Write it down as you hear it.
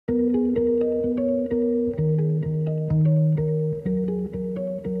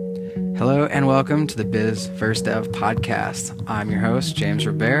Hello and welcome to the Biz First Dev podcast. I'm your host, James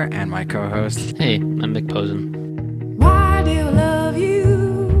Robert, and my co-host... Hey, I'm Mick Posen. Why do I love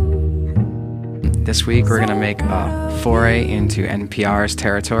you? This week we're going to make a foray into NPR's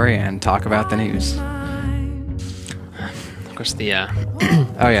territory and talk about the news. Of course, the...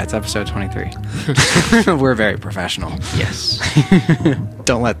 Oh yeah, it's episode 23. We're very professional. Yes.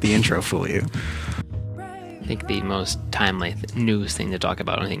 Don't let the intro fool you. I think the most timely news thing to talk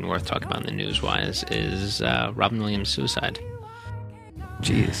about, anything worth talking about in the news-wise, is Robin Williams' suicide.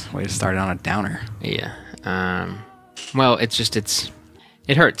 Jeez, way to start it on a downer. Yeah. Well, it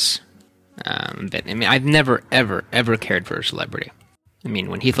hurts a bit. I mean, I've never, ever cared for a celebrity. I mean,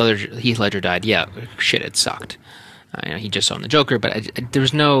 when Heath Ledger died, yeah, shit, it sucked. He just owned the Joker, but there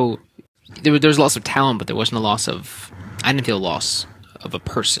was loss of talent, but there wasn't a loss of... I didn't feel a loss of a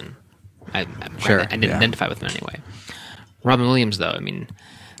person. I didn't identify with him anyway. Robin Williams, though, I mean,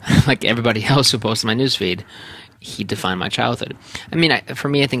 like everybody else who posts my newsfeed, he defined my childhood. I mean, for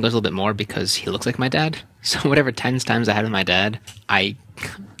me, I think it was a little bit more because he looks like my dad. So whatever 10 times I had with my dad, I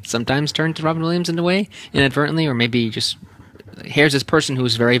sometimes turned to Robin Williams in a way, inadvertently, or maybe just, here's this person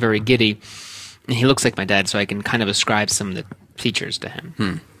who's very, very giddy, and he looks like my dad, so I can kind of ascribe some of the features to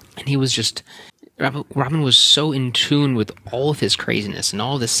him. And he was just... Robin was so in tune with all of his craziness and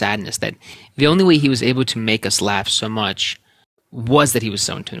all of his sadness that the only way he was able to make us laugh so much was that he was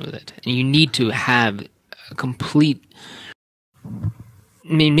so in tune with it. And you need to have a complete... I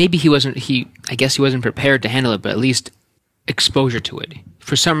mean, maybe I guess he wasn't prepared to handle it, but at least exposure to it.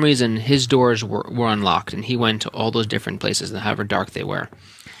 For some reason, his doors were unlocked, and he went to all those different places, however dark they were.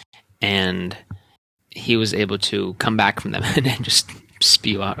 And he was able to come back from them and then just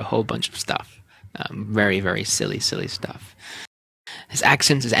spew out a whole bunch of stuff. Very, very silly stuff. His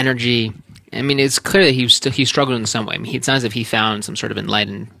accents, his energy. I mean, it's clear that he struggled in some way. I mean, it's not as if he found some sort of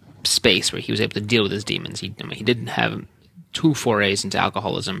enlightened space where he was able to deal with his demons. He did have 2 forays into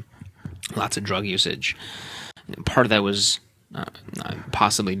alcoholism, lots of drug usage. And part of that was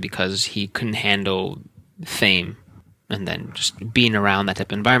possibly because he couldn't handle fame, and then just being around that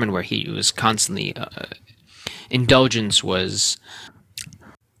type of environment where he was constantly indulgence was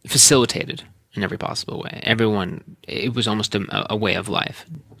facilitated in every possible way. It was almost a way of life.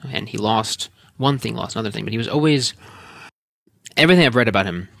 And he lost one thing, lost another thing, but he was always... Everything I've read about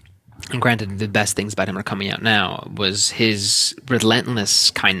him, and granted the best things about him are coming out now, was his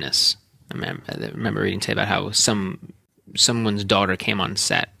relentless kindness. I remember reading today about how someone's daughter came on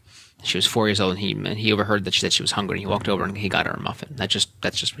set. She was 4 years old, and he overheard that she said she was hungry, and he walked over and he got her a muffin. That's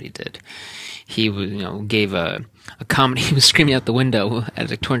just what he did. He gave a comedy. He was screaming out the window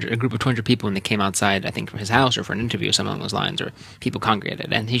at a group of 200 people when they came outside, I think, from his house or for an interview or something along those lines, or people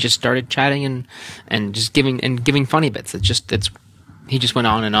congregated, and he just started chatting and just giving funny bits. He just went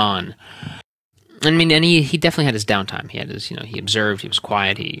on and on. I mean, and he definitely had his downtime. He had his, he observed. He was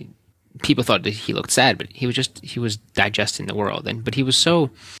quiet. People thought that he looked sad, but he was digesting the world. But he was so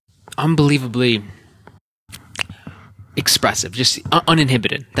unbelievably expressive, just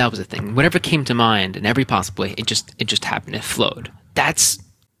uninhibited. That was the thing. Whatever came to mind in every possible way, it just happened. It flowed. This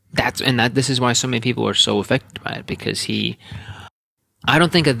is why so many people were so affected by it, because I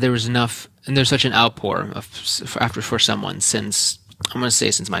don't think that there was enough, and there's such an outpour for someone since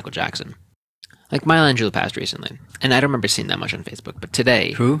Michael Jackson. Like Maya Angelou passed recently, and I don't remember seeing that much on Facebook, but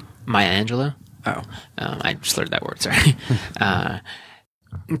today... Who? Maya Angelou. Oh. I slurred that word, sorry.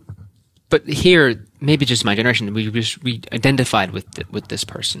 But here, maybe just my generation, we identified with this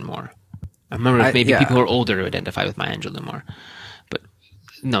person more. I remember people who are older to identify with Maya Angelou more. But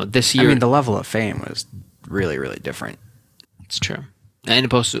no, this year... I mean, the level of fame was really, really different. It's true. And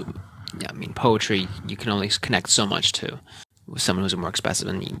opposed to, poetry, you can only connect so much to with someone who's more expressive,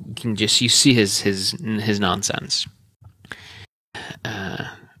 and you see his nonsense. And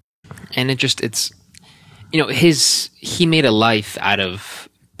he made a life out of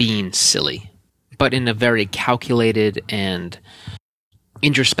being silly, but in a very calculated and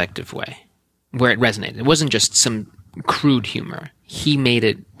introspective way, where it resonated. It wasn't just some crude humor. He made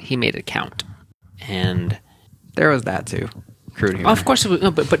it count, and there was that too. Crude humor. Of course,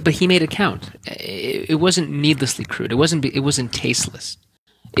 but he made it count. It wasn't needlessly crude. It wasn't tasteless.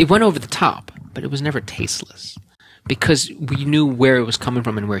 It went over the top, but it was never tasteless, because we knew where it was coming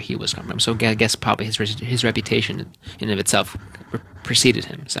from and where he was coming from. So I guess probably his reputation in and of itself preceded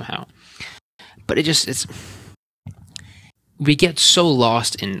him somehow. But we get so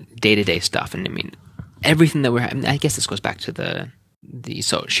lost in day-to-day stuff, and I mean everything that I guess this goes back to the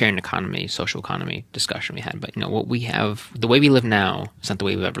sharing economy, social economy discussion we had. But what we have, the way we live now, is not the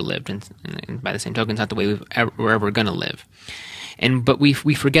way we've ever lived, and by the same token, it's not the way we're ever going to live. But we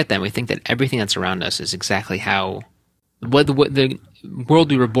forget that. We think that everything that's around us is exactly how what the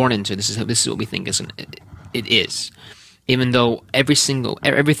world we were born into. This is what we think it is, even though everything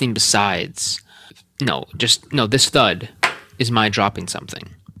besides this thud is my dropping something.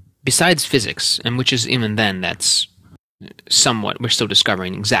 Besides physics, and which is even then that's somewhat, we're still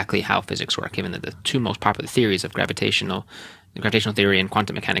discovering exactly how physics work, given that the two most popular theories of gravitational theory and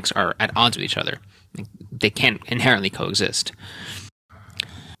quantum mechanics are at odds with each other. They can't inherently coexist.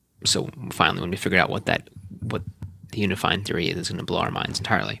 So finally, when we figured out what the unifying theory is, it's going to blow our minds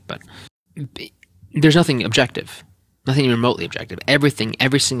entirely. But there's nothing objective. Nothing remotely objective. Everything,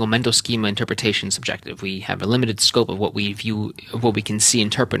 every single mental schema interpretation is subjective. We have a limited scope of what we view, of what we can see,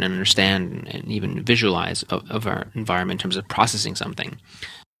 interpret, and understand, and even visualize of our environment in terms of processing something.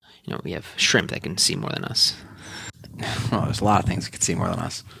 We have shrimp that can see more than us. Well, there's a lot of things that can see more than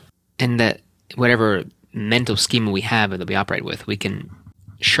us. And that whatever mental schema we have that we operate with, we can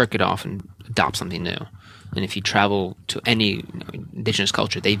shirk it off and adopt something new. And if you travel to any indigenous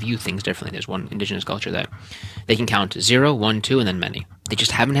culture, they view things differently. There's one indigenous culture that they can count to 0, 1, 2, and then many. They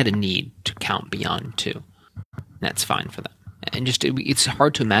just haven't had a need to count beyond 2. That's fine for them. And it's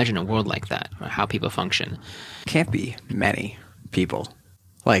hard to imagine a world like that, or how people function. Can't be many people.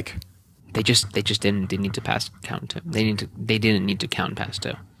 Like they just didn't need to count 2. They didn't need to count past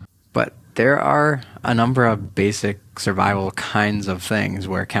 2. But there are a number of basic survival kinds of things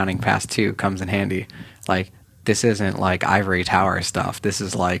where counting past 2 comes in handy. Like, this isn't like ivory tower stuff. This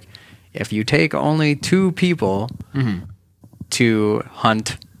is like, if you take only 2 people to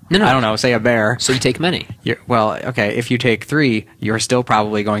hunt, I don't know, say a bear. So you take many. Okay, if you take 3, you're still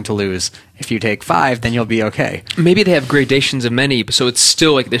probably going to lose. If you take 5, then you'll be okay. Maybe they have gradations of many, so it's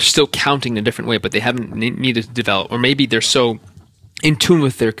still like they're still counting in a different way, but they haven't needed to develop. Or maybe they're so in tune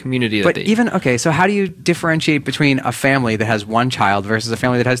with their community. So how do you differentiate between a family that has 1 child versus a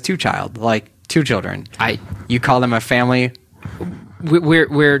family that has 2 children? You call them a family?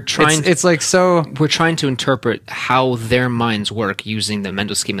 We're trying. It's like so. We're trying to interpret how their minds work using the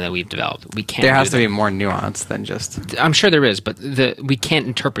mental schema that we've developed. We can't. There has to be more nuance than just. I'm sure there is, but we can't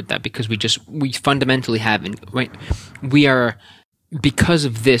interpret that because we fundamentally have. We are, because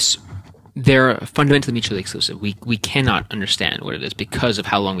of this, they're fundamentally mutually exclusive. We cannot understand what it is because of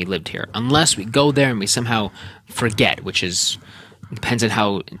how long we lived here, unless we go there and we somehow forget, which depends on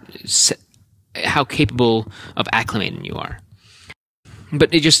how capable of acclimating you are.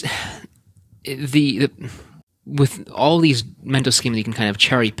 But with all these mental schemes, you can kind of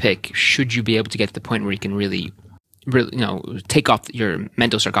cherry pick. Should you be able to get to the point where you can really, take off your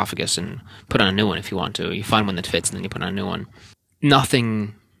mental sarcophagus and put on a new one if you want to. You find one that fits and then you put on a new one.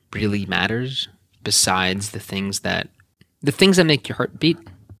 Nothing really matters besides the things that make your heart beat.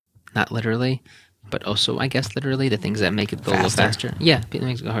 Not literally, but also, I guess, literally, the things that make it go a little faster. Yeah, it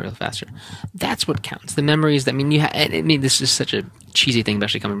makes it go a little faster. That's what counts. The memories that, this is such a cheesy thing,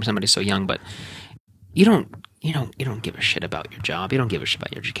 especially coming from somebody so young, but you don't give a shit about your job. You don't give a shit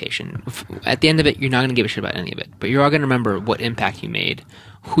about your education. At the end of it, you're not going to give a shit about any of it, but you're all going to remember what impact you made,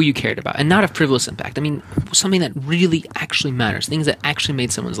 who you cared about, and not a frivolous impact. Something that really actually matters, things that actually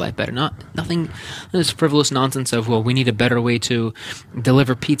made someone's life better. Nothing this frivolous nonsense of, well, we need a better way to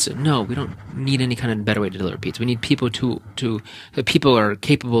deliver pizza. No, we don't need any kind of better way to deliver pizza. We need people that people are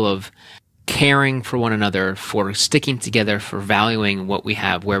capable of caring for one another, for sticking together, for valuing what we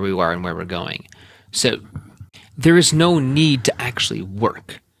have, where we are, and where we're going. So there is no need to actually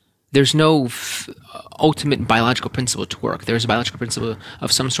work. There's no ultimate biological principle to work. There's a biological principle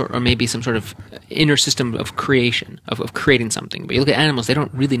of some sort, or maybe some sort of inner system of creation, of creating something. But you look at animals, they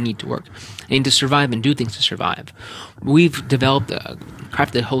don't really need to work. They need to survive and do things to survive. We've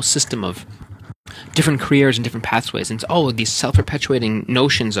crafted a whole system of different careers and different pathways, and these self-perpetuating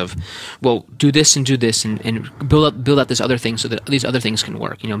notions of, well, do this and build out this other thing so that these other things can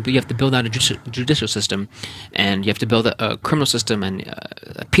work. You have to build out a judicial system, and you have to build a criminal system and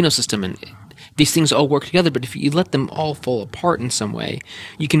a penal system, and these things all work together. But if you let them all fall apart in some way,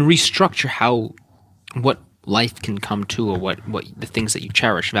 you can restructure what life can come to, or what the things that you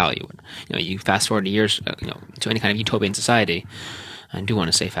cherish value. You fast forward years, to any kind of utopian society. I do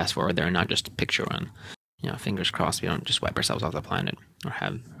want to say fast forward there and not just picture one. Fingers crossed we don't just wipe ourselves off the planet or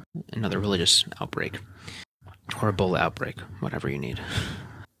have another religious outbreak or Ebola outbreak, whatever you need.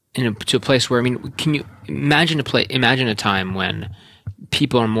 To a place where, can you imagine a time when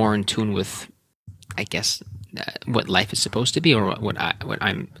people are more in tune with, I guess, what life is supposed to be, or what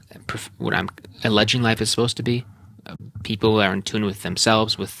I'm alleging life is supposed to be, People are in tune with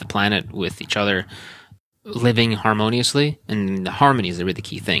themselves, with the planet, with each other, living harmoniously, and the harmony is really the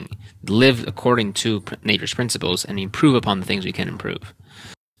key thing. Live according to nature's principles and improve upon the things we can improve.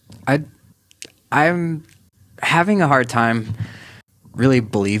 I'm having a hard time really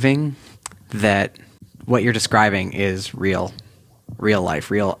believing that what you're describing is real life,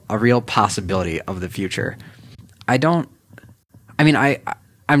 a real possibility of the future. I'm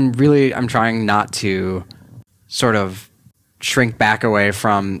trying not to sort of shrink back away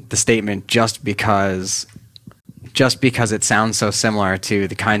from the statement just because it sounds so similar to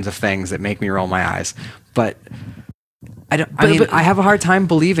the kinds of things that make me roll my eyes. But I have a hard time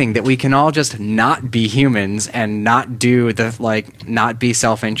believing that we can all just not be humans and not do not be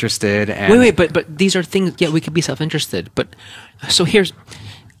self-interested. And Wait, but these are things. Yeah, we could be self-interested. But so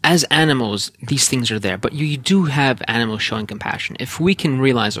as animals, these things are there. But you do have animals showing compassion. If we can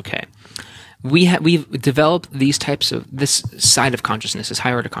realize, okay, we've developed this side of consciousness, this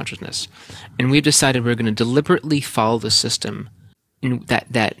higher order consciousness, and we've decided we're going to deliberately follow the system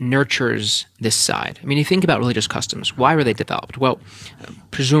that nurtures this side. I mean, you think about religious customs. Why were they developed? Well,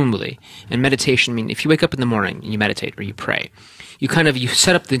 presumably, in meditation, I mean, if you wake up in the morning and you meditate or you pray, you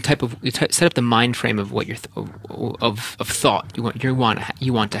set up the mind frame of what of thought you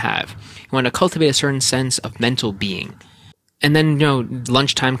want to have. You want to cultivate a certain sense of mental being. And then,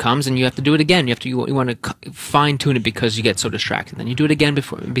 lunchtime comes and you have to do it again. You want to fine tune it because you get so distracted. Then you do it again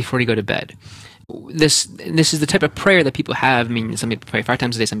before you go to bed. This is the type of prayer that people have. I mean, some people pray 5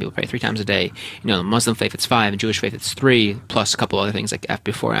 times a day, some people pray 3 times a day. Muslim faith it's 5, Jewish faith it's 3, plus a couple other things like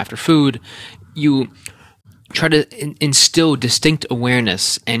before and after food. You try to instill distinct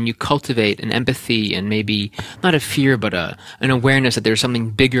awareness, and you cultivate an empathy and maybe not a fear, but an awareness that there's something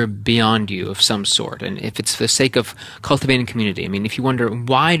bigger beyond you of some sort. And if it's for the sake of cultivating community, I mean, if you wonder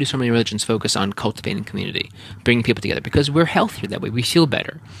why do so many religions focus on cultivating community, bringing people together, because we're healthier that way. We feel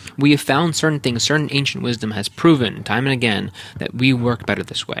better. We have found certain things, certain ancient wisdom has proven time and again that we work better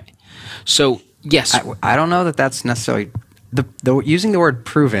this way. So yes, I don't know that that's necessarily using the word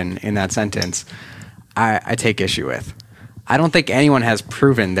proven in that sentence. I take issue with. I don't think anyone has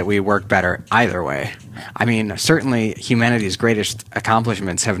proven that we work better either way. I mean, certainly humanity's greatest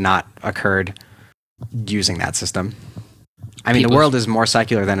accomplishments have not occurred using that system. I mean, the world is more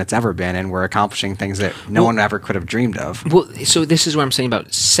secular than it's ever been, and we're accomplishing things that no one ever could have dreamed of. Well, so this is what I'm saying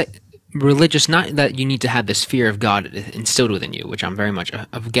about religious, not that you need to have this fear of God instilled within you, which I'm very much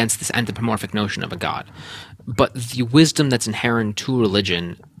against this anthropomorphic notion of a God, but the wisdom that's inherent to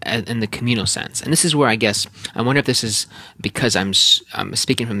religion in the communal sense. And this is where I guess I wonder if this is because I'm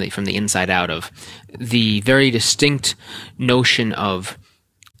speaking from the inside out of the very distinct notion of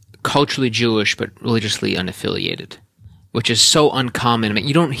culturally Jewish but religiously unaffiliated, which is so uncommon. I mean,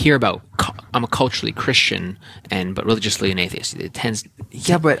 you don't hear about I'm a culturally Christian but religiously an atheist. It tends.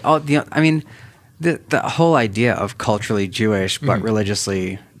 Yeah, but the whole idea of culturally Jewish but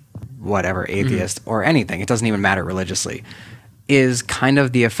religiously whatever atheist or anything, it doesn't even matter religiously, is kind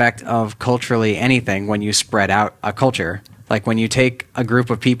of the effect of culturally anything when you spread out a culture. Like when you take a group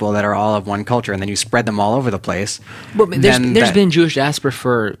of people that are all of one culture and then you spread them all over the place. Well, there's been Jewish diaspora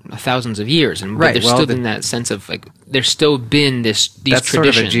for thousands of years, and there's still been that sense of there's still been these that's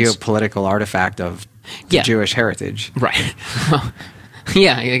traditions. Sort of a geopolitical artifact of Jewish heritage, right? Well,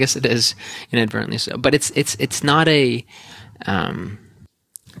 yeah, I guess it is inadvertently so, but it's not a.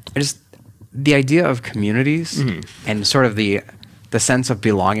 The idea of communities and sort of the sense of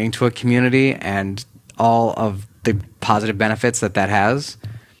belonging to a community and all of the positive benefits that has,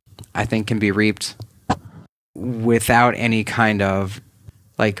 I think can be reaped without any kind of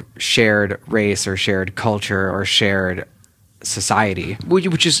shared race or shared culture or shared society.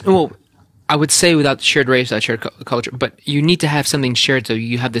 Which is, well, I would say without shared race, without shared culture, but you need to have something shared so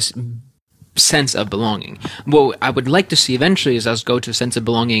you have this sense of belonging. What I would like to see eventually is us go to a sense of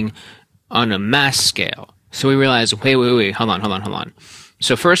belonging on a mass scale. So we realize, wait, hold on.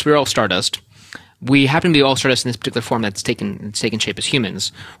 So first, we're all stardust. We happen to be all stardust in this particular form that's taken shape as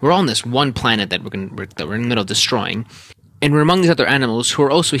humans. We're all on this one planet that we're in the middle of destroying. And we're among these other animals who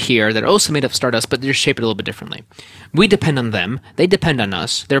are also here that are also made of stardust, but they're shaped a little bit differently. We depend on them. They depend on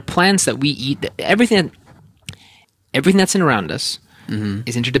us. There are plants that we eat. Everything that's around us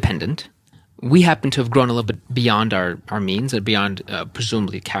is interdependent. We happen to have grown a little bit beyond our means and beyond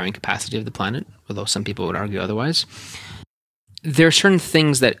presumably carrying capacity of the planet, although some people would argue otherwise. There are certain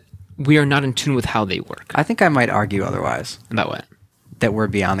things that we are not in tune with how they work. I think I might argue otherwise. About what? That we're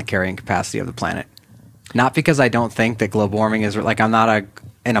beyond the carrying capacity of the planet. Not because I don't think that global warming is I'm not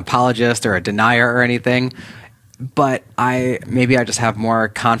an apologist or a denier or anything, but I just have more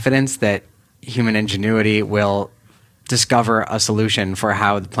confidence that human ingenuity will discover a solution for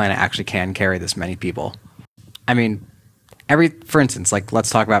how the planet actually can carry this many people. I mean, for instance, like let's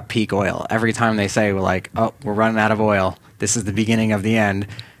talk about peak oil. Every time they say we're running out of oil, this is the beginning of the end,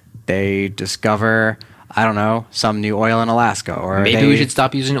 they discover, I don't know, some new oil in Alaska, or maybe we should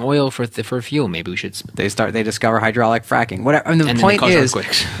stop using oil for fuel. Maybe we should. They discover hydraulic fracking. Whatever. I mean, the point is,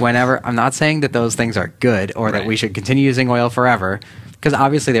 whenever, I'm not saying that those things are good or that we should continue using oil forever, because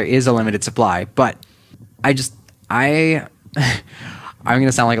obviously there is a limited supply. But I'm going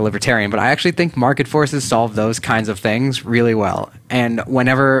to sound like a libertarian, but I actually think market forces solve those kinds of things really well. And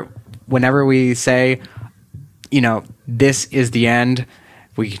whenever we say, this is the end,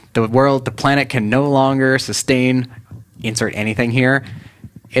 the planet can no longer sustain, insert anything here,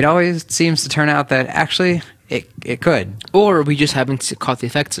 it always seems to turn out that actually it could. Or we just haven't caught the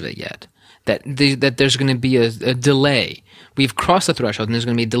effects of it yet. That there's going to be a delay. We've crossed the threshold and there's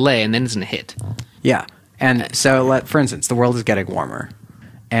going to be a delay and then it's going to hit. Yeah. And so, for instance, the world is getting warmer.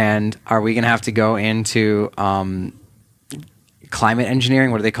 And are we going to have to go into climate engineering?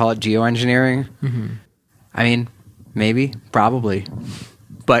 What do they call it? Geoengineering? Mm-hmm. I mean, maybe, probably.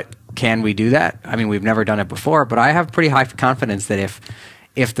 But can we do that? I mean, we've never done it before, but I have pretty high confidence that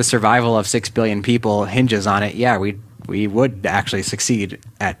if the survival of 6 billion people hinges on it, yeah, we would actually succeed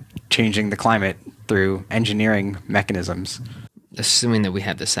at changing the climate through engineering mechanisms. Assuming that we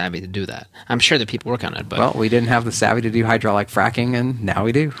have the savvy to do that. I'm sure that people work on it, but... Well, we didn't have the savvy to do hydraulic fracking, and now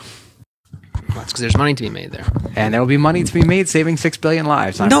we do. Well, that's because there's money to be made there. And there will be money to be made saving 6 billion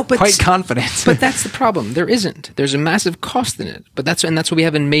lives. I'm quite confident. But that's the problem. There isn't. There's a massive cost in it. But that's why we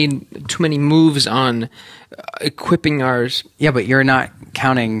haven't made too many moves on equipping ours. Yeah, but you're not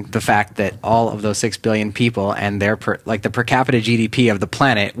counting the fact that all of those 6 billion people and their the per capita GDP of the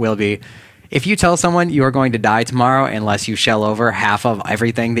planet will be... If you tell someone you are going to die tomorrow unless you shell over half of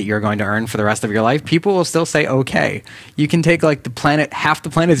everything that you're going to earn for the rest of your life, people will still say, okay. You can take half the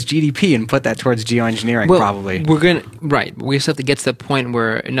planet's GDP and put that towards geoengineering, probably. We just have to get to the point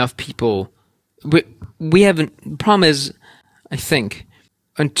where enough people, we haven't, the problem is, I think,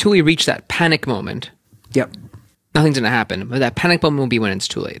 until we reach that panic moment, yep, nothing's going to happen. But that panic moment will be when it's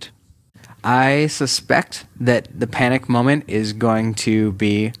too late. I suspect that the panic moment is going to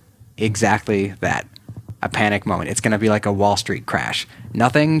be exactly that, a panic moment. It's going to be like a Wall Street crash.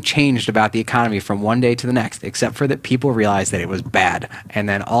 Nothing changed about the economy from one day to the next, except for that people realized that it was bad. And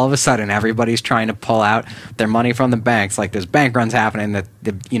then all of a sudden, everybody's trying to pull out their money from the banks. Like there's bank runs happening that,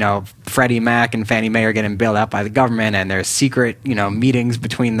 Freddie Mac and Fannie Mae are getting bailed out by the government. And there's secret, meetings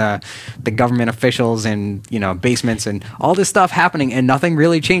between the government officials and, basements and all this stuff happening. And nothing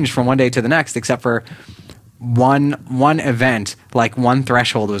really changed from one day to the next, except for one event, like one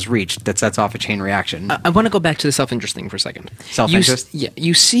threshold was reached that sets off a chain reaction. I want to go back to the self-interest thing for a second. Self-interest?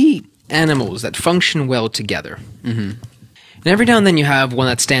 You see animals that function well together. Mm-hmm. And every now and then you have one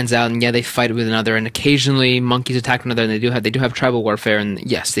that stands out, and they fight with another, and occasionally monkeys attack one another, and they do have tribal warfare, and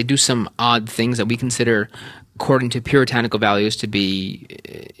yes, they do some odd things that we consider, according to puritanical values, to be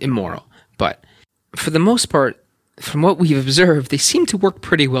immoral. But for the most part, from what we've observed, they seem to work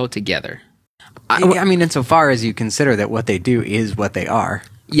pretty well together. I mean, insofar as you consider that what they do is what they are.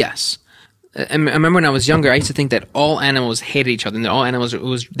 Yes. I remember when I was younger, I used to think that all animals hated each other, and that all animals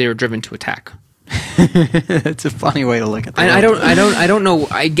they were driven to attack. It's a funny way to look at that. I don't know.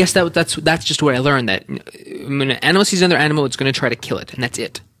 I guess that's just what I learned, that when an animal sees another animal, it's going to try to kill it, and that's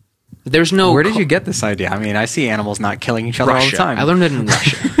it. There's no. Where did you get this idea? I mean, I see animals not killing each other all the time. I learned it in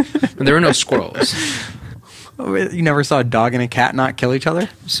Russia. There were no squirrels. You never saw a dog and a cat not kill each other?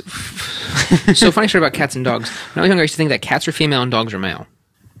 So funny story about cats and dogs. When I was younger, I used to think that cats are female and dogs are male.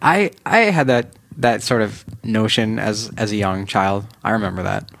 I had that sort of notion as a young child. I remember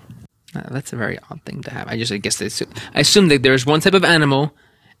that. That's a very odd thing to have. I guess I assume that there's one type of animal,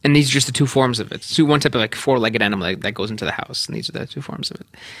 and these are just the two forms of it. So one type of four-legged animal that goes into the house, and these are the two forms of it.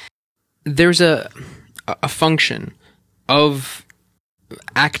 There's a function of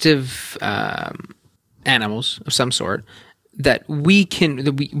active animals of some sort that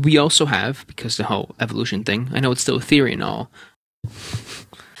we also have, because the whole evolution thing, I know it's still a theory and all,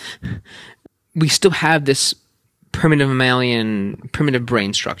 we still have this primitive mammalian, primitive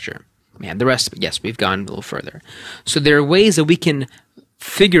brain structure. Man, the rest of it, yes, we've gone a little further. So there are ways that we can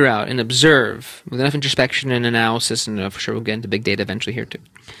figure out and observe, with enough introspection and analysis, and for sure we'll get into big data eventually here too,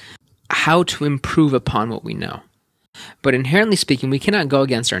 how to improve upon what we know. But inherently speaking, we cannot go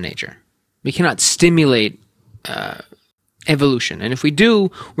against our nature. We cannot stimulate evolution. And if we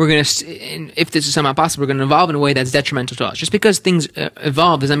do, we're going to, if this is somehow possible, we're going to evolve in a way that's detrimental to us. Just because things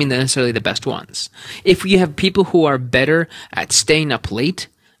evolve doesn't mean they're necessarily the best ones. If we have people who are better at staying up late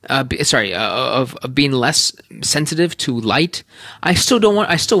of being less sensitive to light, I still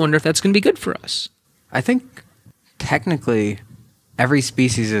wonder if that's going to be good for us. I think technically every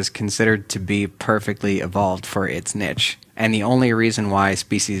species is considered to be perfectly evolved for its niche. And the only reason why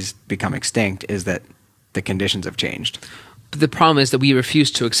species become extinct is that the conditions have changed. But the problem is that we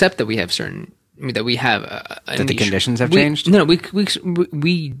refuse to accept that we have that we have a That the niche. conditions have changed? No, we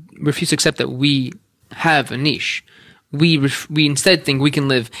refuse to accept that we have a niche. We instead think we can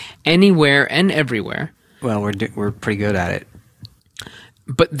live anywhere and everywhere. Well, we're pretty good at it.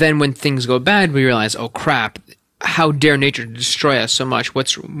 But then when things go bad, we realize, oh crap, how dare nature destroy us so much? Why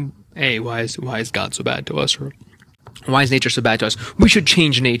is God so bad to us? Or why is nature so bad to us? We should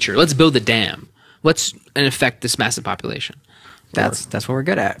change nature. Let's build a dam. Let's affect this massive population. That's what we're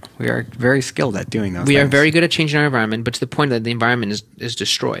good at. We are very skilled at doing those We things. are very good at changing our environment, but to the point that the environment is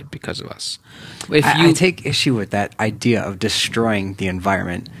destroyed because of us. I take issue with that idea of destroying the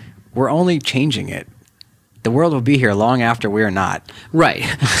environment. We're only changing it. The world will be here long after we're not. Right.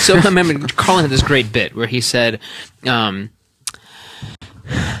 So I remember Carlin had this great bit where he said, the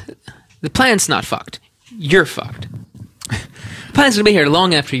planet's not fucked. You're fucked. The planet's going to be here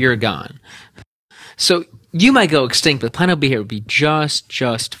long after you're gone. So you might go extinct, but the planet will be here will be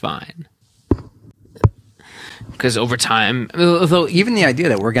just fine. Because over time, although Even the idea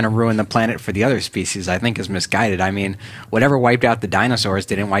that we're going to ruin the planet for the other species, I think, is misguided. I mean, whatever wiped out the dinosaurs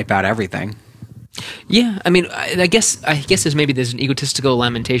didn't wipe out everything. yeah, I mean, I guess there's an egotistical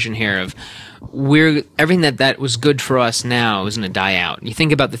lamentation here of everything that was good for us now is going to die out. And you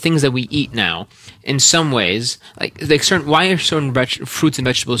think about the things that we eat now. In some ways, why are certain fruits and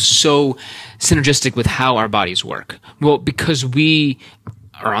vegetables so synergistic with how our bodies work? Well, because we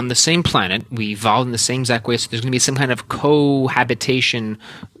are on the same planet, we evolved in the same exact way, so there's going to be some kind of cohabitation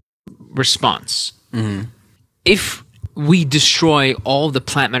response. Mm-hmm. If we destroy all the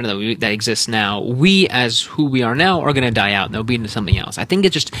plant matter that exists now, we as who we are now are going to die out and they'll be into something else. I think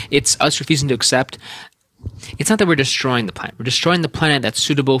it's us refusing to accept. It's not that we're destroying the planet. We're destroying the planet that's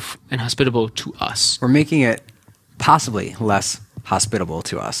suitable and hospitable to us. We're making it possibly less hospitable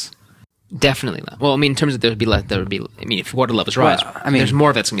to us. Definitely not. Well, I mean, in terms of if water levels rise, there's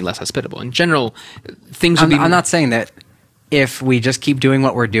more that's going to be less hospitable. In general, things will be... I'm not saying that if we just keep doing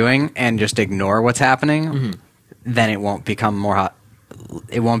what we're doing and just ignore what's happening, mm-hmm. then it won't become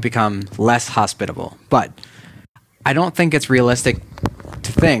less hospitable. But I don't think it's realistic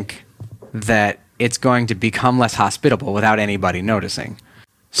to think that it's going to become less hospitable without anybody noticing.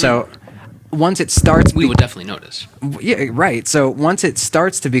 So once it starts... We will definitely notice. Yeah, right. So once it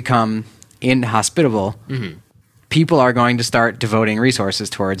starts to become inhospitable, mm-hmm. people are going to start devoting resources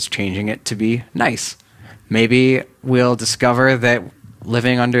towards changing it to be nice. Maybe we'll discover that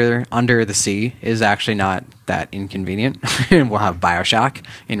living under the sea is actually not that inconvenient. We'll have BioShock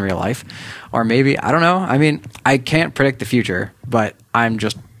in real life. Or maybe, I don't know. I mean, I can't predict the future, but I'm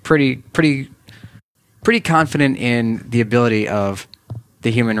just pretty confident in the ability of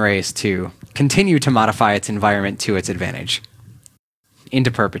the human race to continue to modify its environment to its advantage into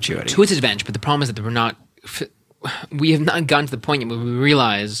perpetuity. To its advantage, but the problem is that we have not gotten to the point yet where we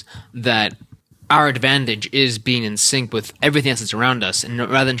realize that our advantage is being in sync with everything else that's around us, and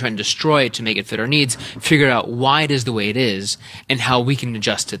rather than trying to destroy it to make it fit our needs, figure out why it is the way it is and how we can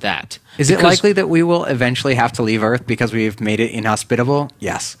adjust to that. Is it likely that we will eventually have to leave Earth because we've made it inhospitable?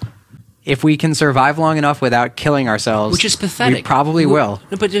 Yes. If we can survive long enough without killing ourselves, which is pathetic, we probably will.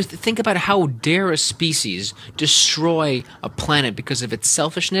 No, but just think about how dare a species destroy a planet because of its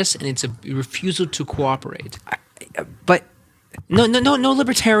selfishness and its refusal to cooperate. But no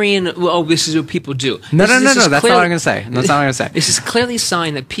libertarian. Oh, this is what people do. No. That's not what I'm going to say. That's not what I'm going to say. This is clearly a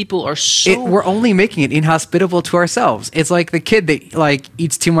sign that people are so. We're only making it inhospitable to ourselves. It's like the kid that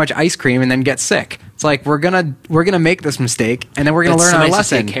eats too much ice cream and then gets sick. It's like we're gonna make this mistake and then we're gonna learn our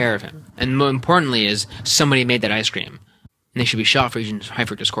lesson. Take care of him. And more importantly is somebody made that ice cream. And they should be shot for using high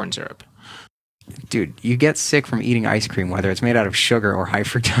fructose corn syrup. Dude, you get sick from eating ice cream, whether it's made out of sugar or high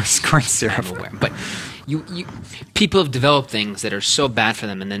fructose corn syrup. I'm aware. But people have developed things that are so bad for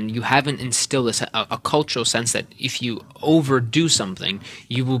them, and then you haven't instilled a cultural sense that if you overdo something,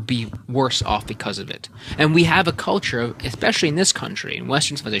 you will be worse off because of it. And we have a culture, especially in this country, in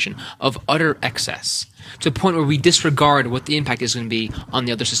Western civilization, of utter excess, to the point where we disregard what the impact is going to be on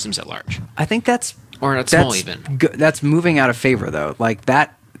the other systems at large. I think that's small even. That's moving out of favor, though. Like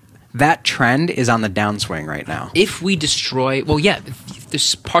that trend is on the downswing right now. If we destroy,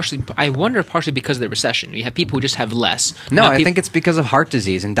 this partially. I wonder partially because of the recession. You have people who just have less. No, I think it's because of heart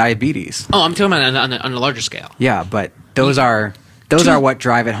disease and diabetes. Oh, I'm talking about on a larger scale. Yeah, but those are what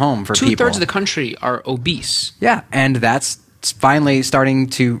drive it home for people. 2/3 of the country are obese. Yeah, and that's finally starting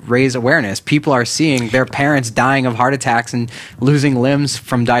to raise awareness. People are seeing their parents dying of heart attacks and losing limbs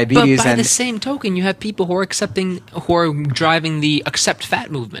from diabetes. But by and the same token, you have people who are driving the accept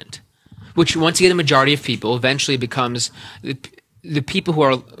fat movement, which once you get a majority of people, eventually becomes the people who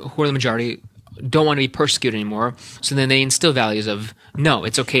are the majority don't want to be persecuted anymore. So then they instill values of no,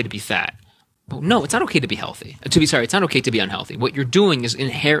 it's okay to be fat. Well, no, it's not okay to be healthy. It's not okay to be unhealthy. What you're doing is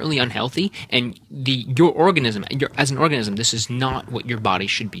inherently unhealthy, and your organism, as an organism, this is not what your body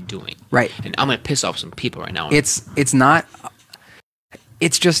should be doing. Right. And I'm going to piss off some people right now. It's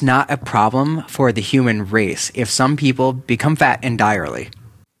just not a problem for the human race if some people become fat and die early.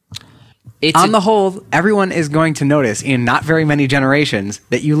 On the whole, everyone is going to notice in not very many generations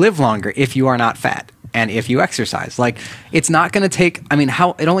that you live longer if you are not fat. And if you exercise, like, it's not going to take, I mean,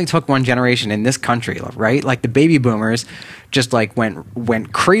 it only took one generation in this country, right? Like, the baby boomers just like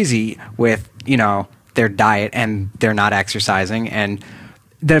went crazy with, their diet, and they're not exercising. And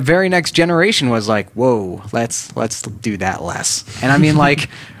the very next generation was like, whoa, let's do that less. And I mean, like,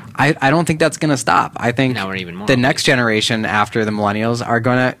 I don't think that's going to stop. I think now we're even more the next generation after the millennials are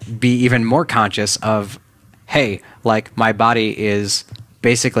going to be even more conscious of, hey, like, my body is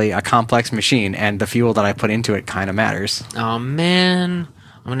basically a complex machine, and the fuel that I put into it kind of matters. Oh man,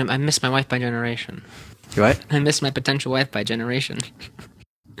 I miss my wife by generation. What? I miss my potential wife by generation.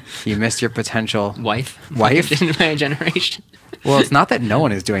 You missed your potential wife by generation. Well, it's not that no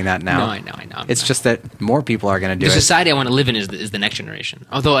one is doing that now. No, I know. It's just that more people are going to do the it. The society I want to live in is the next generation.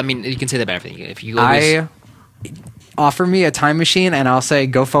 Although, I mean, you can say that about everything. If you offer me a time machine, and I'll say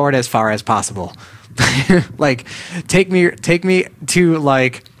go forward as far as possible. Like, take me to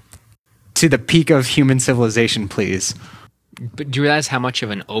the peak of human civilization, please. But do you realize how much of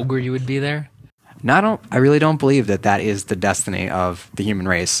an ogre you would be there? No, I really don't believe that is the destiny of the human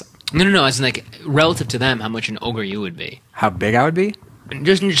race. No. As in, like, relative to them, how much an ogre you would be. How big I would be?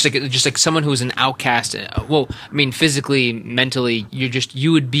 Just like someone who's an outcast. Well, I mean, physically, mentally,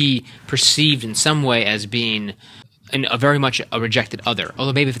 you would be perceived in some way as being a very much a rejected other.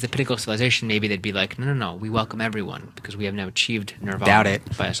 Although maybe if it's a pinnacle civilization, maybe they'd be like, no, we welcome everyone because we have now achieved nirvana. Doubt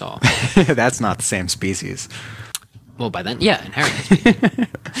it. By us all. That's not the same species. Well, by then, yeah, inherently.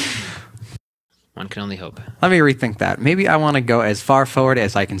 One can only hope. Let me rethink that. Maybe I want to go as far forward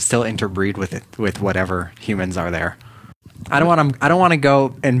as I can still interbreed with whatever humans are there. I don't want to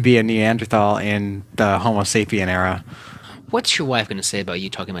go and be a Neanderthal in the Homo sapien era. What's your wife going to say about you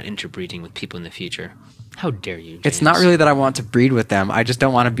talking about interbreeding with people in the future? How dare you, James? It's not really that I want to breed with them. I just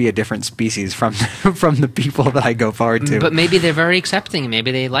don't want to be a different species from the people that I go forward to. But maybe they're very accepting.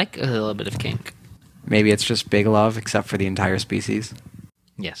 Maybe they like a little bit of kink. Maybe it's just big love, except for the entire species.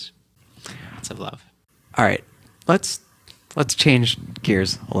 Yes. Lots of love. All right. Let's change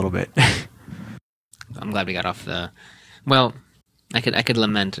gears a little bit. I'm glad we got off the... Well, I could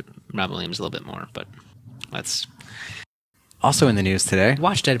lament Robin Williams a little bit more, but let's... Also in the news today,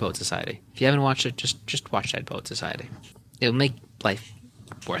 watch Dead Poet Society. If you haven't watched it, just watch Dead Poet Society. It'll make life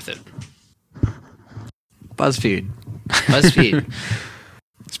worth it. BuzzFeed.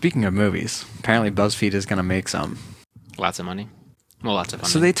 Speaking of movies, apparently BuzzFeed is going to make some. Lots of money. Well, lots of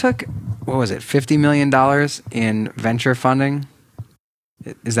funding. So they took, what was it, $50 million in venture funding?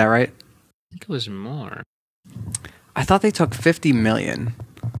 Is that right? I think it was more. I thought they took $50 million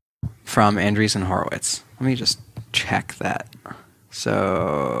from Andreessen Horowitz. Let me just check that.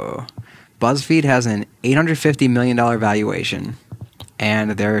 So BuzzFeed has an $850 million valuation,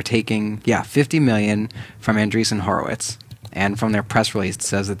 and they're taking $50 million from Andreessen Horowitz. And from their press release, it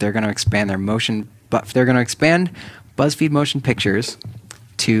says that they're going to expand BuzzFeed Motion Pictures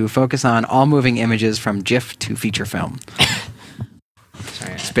to focus on all moving images from GIF to feature film.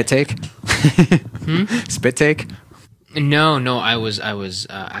 Sorry. Spit take? Spit take? No, I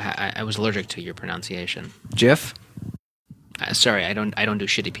was allergic to your pronunciation. GIF? Sorry, I don't do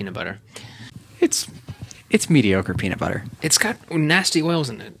shitty peanut butter. It's mediocre peanut butter. It's got nasty oils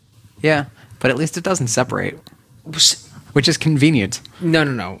in it. Yeah, but at least it doesn't separate, which is convenient.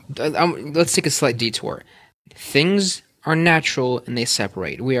 No. Let's take a slight detour. Things are natural and they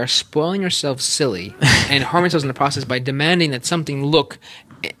separate. We are spoiling ourselves silly and harming ourselves in the process by demanding that something look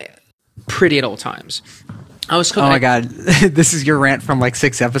pretty at all times. Oh my god, this is your rant from like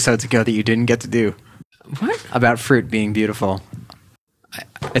 6 episodes ago that you didn't get to do. What? About fruit being beautiful.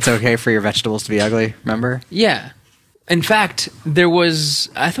 It's okay for your vegetables to be ugly, remember? Yeah. In fact,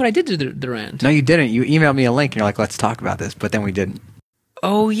 I thought I did do the rant. No, you didn't. You emailed me a link and you're like, let's talk about this, but then we didn't.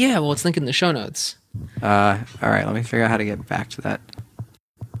 Oh, yeah. Well, it's linked in the show notes. All right, let me figure out how to get back to that.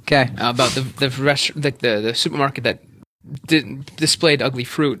 Okay. About the supermarket that displayed ugly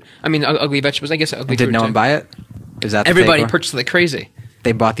fruit. I mean, ugly vegetables. I guess ugly fruit. Did no one buy it? Is that the Everybody fake one? purchased it like crazy.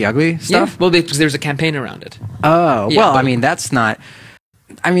 They bought the ugly stuff? Yeah. Well, because there's a campaign around it. Oh, Yeah, well, but- I mean, that's not...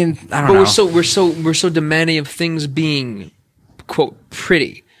 I mean, I don't But know. we're so demanding of things being, quote,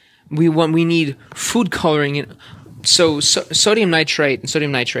 pretty. We need food coloring in. So sodium nitrate and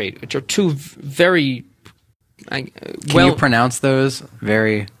sodium nitrate, which are two very Can you pronounce those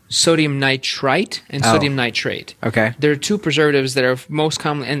very... sodium nitrite and Oh. sodium nitrate. Okay. There are two preservatives that are most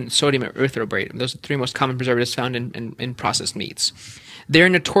common, and sodium erythrobrate. Those are the three most common preservatives found in processed meats. They're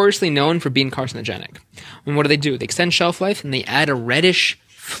notoriously known for being carcinogenic. And what do? They extend shelf life and they add a reddish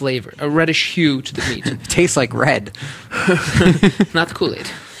flavor, a reddish hue to the meat. Tastes like red. Not the Kool-Aid.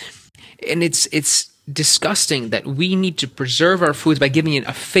 And it's disgusting that we need to preserve our foods by giving it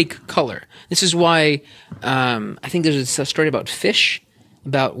a fake color. This is why I think there's a story about fish,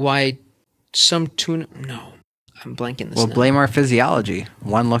 about why some tuna... No, I'm blanking this We'll now. blame our physiology.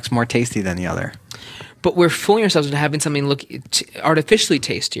 One looks more tasty than the other. But we're fooling ourselves into having something look artificially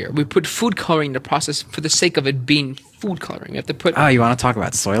tastier. We put food coloring in the process for the sake of it being food coloring. We have to put... Oh, you want to talk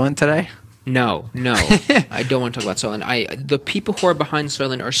about Soylent today? No, I don't want to talk about Soylent. The people who are behind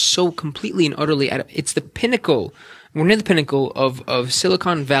Soylent are so completely and utterly it's the pinnacle. We're near the pinnacle of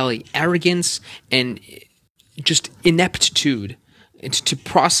Silicon Valley arrogance and just ineptitude. It's to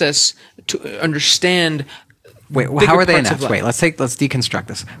process, to understand. Wait, well, bigger how are they parts of inept? life. Wait, let's deconstruct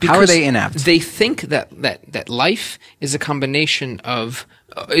this. How are Because they inept? They think that life is a combination of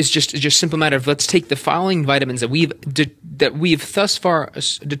is just simple matter of let's take the following vitamins that we've thus far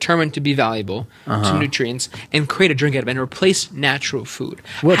determined to be valuable to nutrients and create a drink out of it and replace natural food.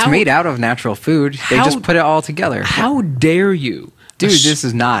 Well, it's How- made out of natural food. They how- just put it all together. How dare you, Dude, this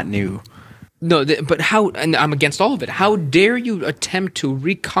is not new. No, but how? And I'm against all of it. How dare you attempt to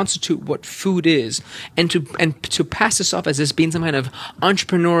reconstitute what food is, and to pass this off as this being some kind of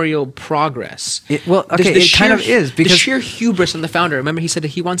entrepreneurial progress? Well, okay, it kind of is, because- the sheer hubris on the founder. Remember, he said that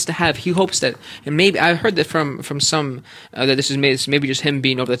he hopes that, and maybe I heard that from some that this is maybe just him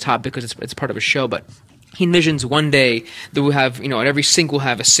being over the top because it's part of a show, but. He envisions one day that we'll have, at every sink we'll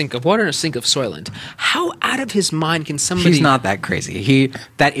have a sink of water and a sink of Soylent. How out of his mind can somebody... He's not that crazy.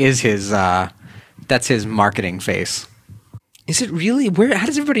 That is his that's his marketing face. Is it really? How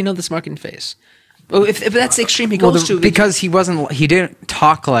does everybody know this marketing face? Well, if that's the extreme he goes to... Because he didn't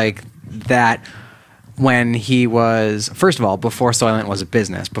talk like that when he was, first of all, before Soylent was a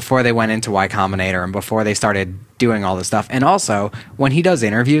business, before they went into Y Combinator and before they started doing all this stuff. And also, when he does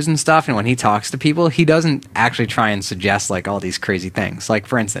interviews and stuff and when he talks to people, he doesn't actually try and suggest like all these crazy things. Like,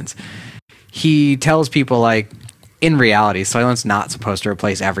 for instance, he tells people like, in reality, Soylent's not supposed to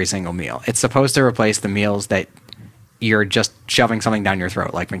replace every single meal. It's supposed to replace the meals that you're just shoving something down your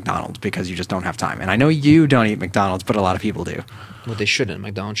throat like McDonald's because you just don't have time. And I know you don't eat McDonald's, but a lot of people do. Well, they shouldn't.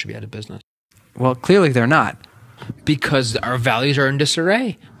 McDonald's should be out of business. Well, clearly they're not. Because our values are in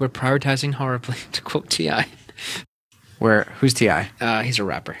disarray. We're prioritizing horribly, to quote T.I. Who's T.I.? He's a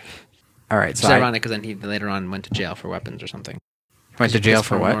rapper. All right, It's so ironic because then he later on went to jail for weapons or something. went to jail It's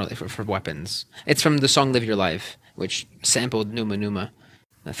for what? morally- For weapons. It's from the song "Live Your Life," which sampled Numa Numa.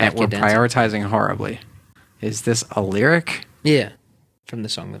 The Fat And we're Kid dancing. prioritizing horribly. Is this a lyric? Yeah, from the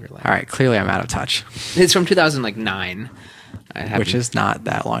song "Live Your Life." All right, clearly I'm out of touch, It's from 2009. which is not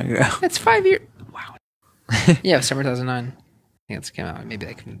that long ago. That's 5 years. Wow. Yeah, summer 2009. I think it's came out maybe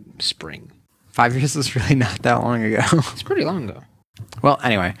like spring. 5 years is really not that long ago. It's pretty long ago. Well,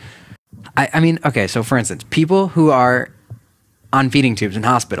 anyway, I mean, okay, so for instance, people who are on feeding tubes in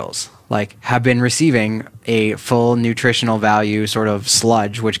hospitals, like, have been receiving a full nutritional value sort of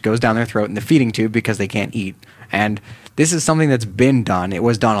sludge, which goes down their throat in the feeding tube because they can't eat. And this is something that's been done. It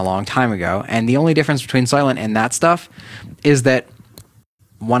was done a long time ago. And the only difference between Soylent and that stuff is that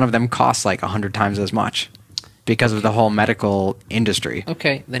one of them costs like 100 times as much because of the whole medical industry.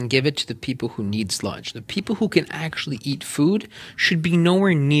 Okay, then give it to the people who need sludge. The people who can actually eat food should be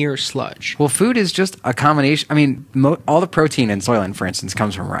nowhere near sludge. Well, food is just a combination. I mean, all the protein in Soylent, for instance,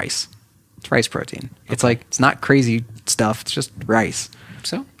 comes from rice. It's rice protein. It's like, it's not crazy stuff. It's just rice.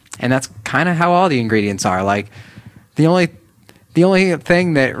 So? And that's kind of how all the ingredients are. Like, the only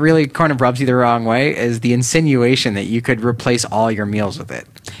thing that really kind of rubs you the wrong way is the insinuation that you could replace all your meals with it.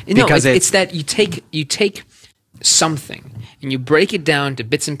 No, it's that you take something and you break it down to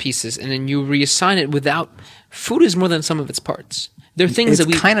bits and pieces and then you reassign it without... Food is more than some of its parts. There are things that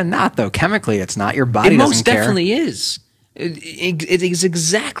we... It's kind of not, though. Chemically, it's not. Your body It doesn't most care. definitely is. It is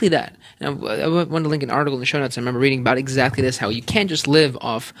exactly that. And I wanted to link an article in the show notes. I remember reading about exactly this, how you can't just live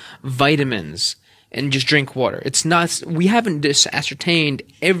off vitamins and just drink water. It's not... We haven't ascertained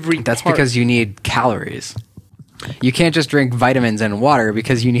every That's part. because you need calories. You can't just drink vitamins and water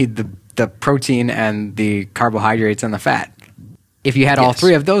because you need the protein and the carbohydrates and the fat. If you had all Yes.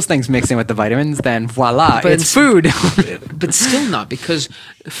 three of those things mixed in with the vitamins, then voila, But it's food. But still not, because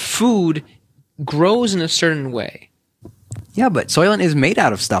food grows in a certain way. Yeah, but Soylent is made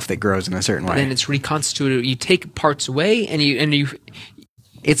out of stuff that grows in a certain way. Then it's reconstituted. You take parts away, and you.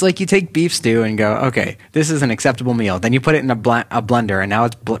 It's like you take beef stew and go, okay, this is an acceptable meal. Then you put it in a blender, and now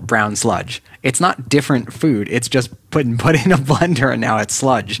it's brown sludge. It's not different food. It's just put in a blender, and now it's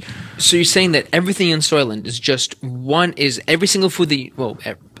sludge. So you're saying that everything in Soylent is just one, is every single food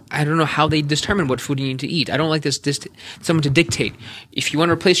that I don't know how they determine what food you need to eat. I don't like this someone to dictate. If you want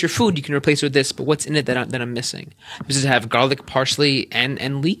to replace your food, you can replace it with this, but what's in it that I'm missing? Does it have garlic, parsley, and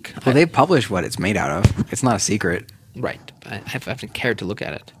leek? Well, they publish what it's made out of. It's not a secret. Right. I haven't cared to look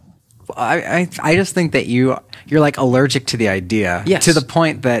at it. I just think that you're like allergic to the idea. Yes. To the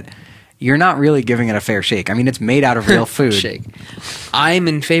point that you're not really giving it a fair shake. I mean, it's made out of real food. Shake. I'm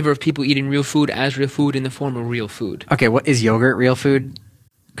in favor of people eating real food as real food in the form of real food. Okay, what is yogurt real food?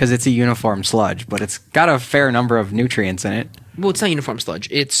 Because it's a uniform sludge, but it's got a fair number of nutrients in it. Well, it's not uniform sludge.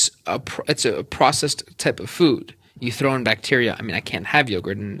 It's a processed type of food. You throw in bacteria. I mean, I can't have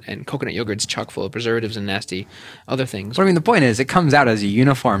yogurt, and coconut yogurt's chock full of preservatives and nasty other things. But I mean, the point is, it comes out as a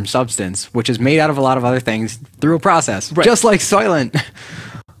uniform substance, which is made out of a lot of other things through a process, Right. just like Soylent.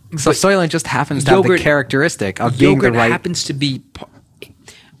 So But Soylent just happens to have the yogurt- characteristic of being the Yogurt right. happens to be.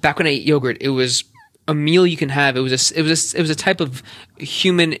 Back when I ate yogurt, it was a meal you can have. It was a type of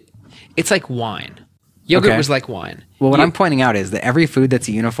human. It's like wine. Yogurt Okay. was like wine. Well, what You- I'm pointing out is that every food that's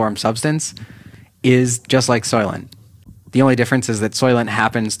a uniform substance is just like Soylent. The only difference is that Soylent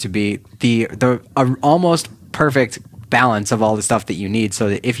happens to be the almost perfect balance of all the stuff that you need, so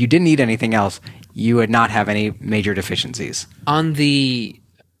that if you didn't eat anything else, you would not have any major deficiencies. on the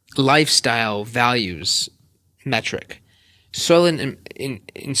lifestyle values metric, Soylent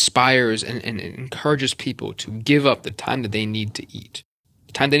inspires and encourages people to give up the time that they need to eat,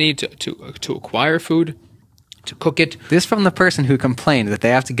 the time they need to acquire food, to cook it. This from the person who complained that they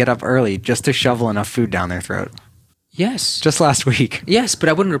have to get up early just to shovel enough food down their throat. Yes. Just last week. Yes, but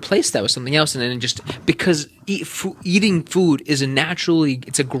I wouldn't replace that with something else, and then just because eating food is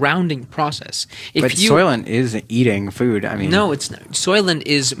it's a grounding process. But Soylent is eating food. I mean, No, it's not. Soylent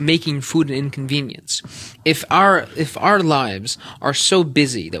is making food an inconvenience. If our lives are so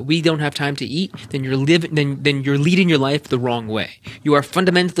busy that we don't have time to eat, then you're leading your life the wrong way. You are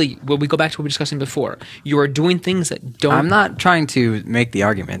fundamentally, well, we go back to what we were discussing before. You are doing things that don't. I'm not trying to make the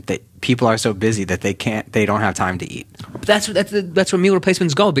argument that people are so busy that they don't have time to eat. That's where meal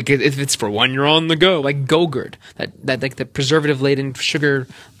replacements go, because if it's for when you're on the go, like Go-Gurt, that like the preservative laden sugar.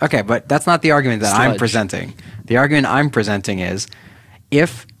 Okay, but that's not the argument that I'm Sludge. presenting. The argument I'm presenting is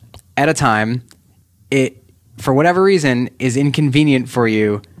if at a time it, for whatever reason, is inconvenient for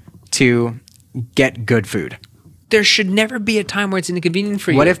you to get good food. There should never be a time where it's inconvenient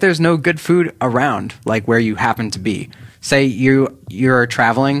for you. What if there's no good food around, like where you happen to be? Say you're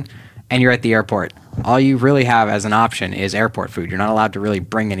traveling and you're at the airport. All you really have as an option is airport food. You're not allowed to really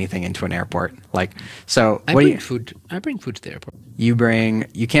bring anything into an airport. Like, so I what do bring you food. I bring food to the airport. you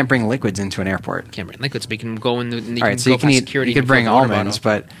can't bring liquids into an airport. Can't bring liquids, but you can go in. All right, so you can security. you can bring fill a water almonds,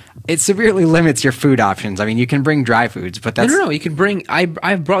 bottle. but it severely limits your food options. I mean, you can bring dry foods, but that's No. You can bring.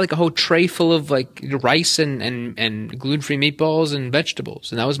 I've brought like a whole tray full of like rice and gluten-free meatballs and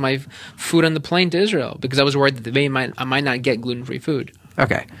vegetables, and that was my food on the plane to Israel because I was worried that I might not get gluten-free food.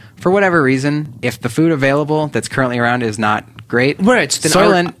 okay. For whatever reason, if the food available that's currently around is not great, Right, then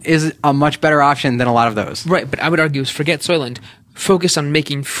Soylent is a much better option than a lot of those. Right, but I would argue is forget Soylent. Focus on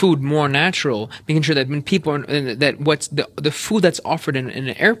making food more natural, making sure that when people are, that what's the food that's offered in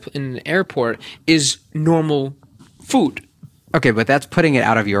an airport is normal food. Okay, but that's putting it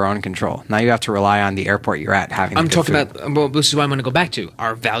out of your own control. Now you have to rely on the airport you're at having. I'm the good talking food. about. Well, this is what I'm going to go back to.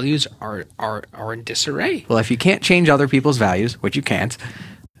 Our values are in disarray. Well, if you can't change other people's values, which you can't,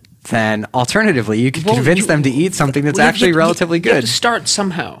 then alternatively you could Well, convince them to eat something that's Well, you- actually you- relatively you have good. to start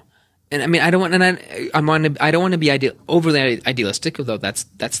somehow. And I mean, I don't want to be overly idealistic, although that's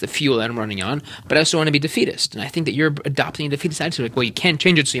the fuel that I'm running on. But I also want to be defeatist, and I think that you're adopting a defeatist attitude. Like, well, you can't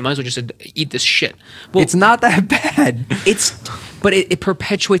change it, so you might as well just eat this shit. Well, It's not that bad. but it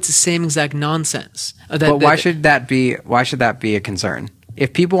perpetuates the same exact nonsense. But why should that be? Why should that be a concern?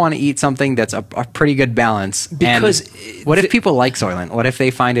 If people want to eat something that's a pretty good balance, Because what if people like Soylent? What if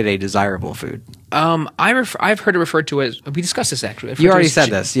they find it a desirable food? I've heard it referred to as, we discussed this actually. You already said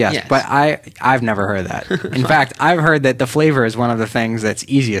this, yes, but I've never heard that. In fact, I've heard that the flavor is one of the things that's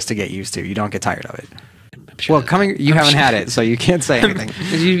easiest to get used to. You don't get tired of it. sure Well, coming, you I'm haven't sure- had it, so you can't say anything.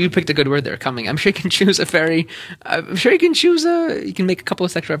 You picked a good word there, coming. I'm sure you can choose a very. I'm sure you can choose a. You can make a couple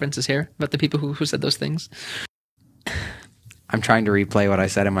of sex references here about the people who said those things. I'm trying to replay what I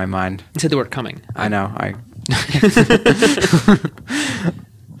said in my mind. You said the word coming. I know.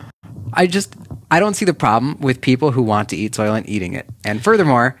 I don't see the problem with people who want to eat Soylent eating it. And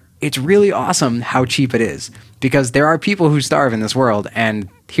furthermore, it's really awesome how cheap it is, because there are people who starve in this world, and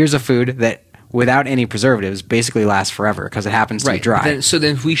here's a food that, without any preservatives, basically lasts forever because it happens to be dry. So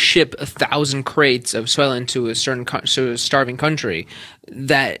then if we ship 1,000 crates of Soylent to a certain to a starving country,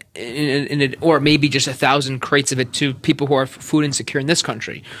 that or maybe just 1,000 crates of it to people who are food insecure in this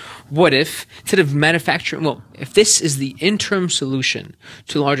country, what if, instead of manufacturing, if this is the interim solution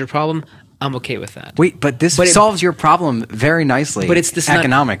to a larger problem, I'm okay with that. Wait, but this solves your problem very nicely, But it's this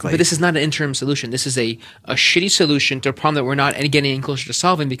economically. but this is not an interim solution. This is a shitty solution to a problem that we're not getting any closer to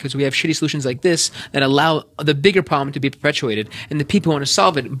solving, because we have shitty solutions like this that allow the bigger problem to be perpetuated, and the people who want to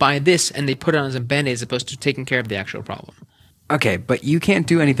solve it buy this and they put it on as a band-aid as opposed to taking care of the actual problem. Okay, but you can't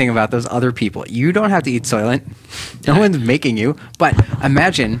do anything about those other people. You don't have to eat Soylent. No one's making you. But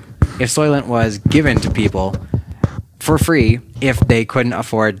imagine if Soylent was given to people for free if they couldn't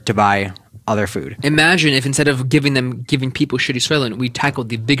afford to buy other food. Imagine if instead of giving people shitty Soylent, we tackled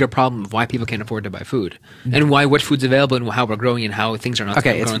the bigger problem of why people can't afford to buy food, and what food's available, and how we're growing, and how things are not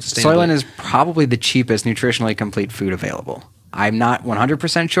Okay, growing sustainably. Soylent is probably the cheapest nutritionally complete food available. I'm not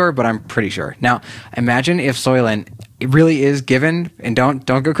 100% sure, but I'm pretty sure. Now, imagine if Soylent really is given, and don't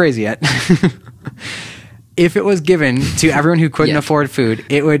go crazy yet. If it was given to everyone who couldn't afford food,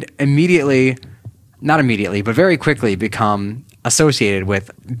 it would not immediately, but very quickly become associated with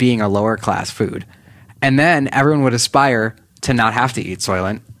being a lower class food. And then everyone would aspire to not have to eat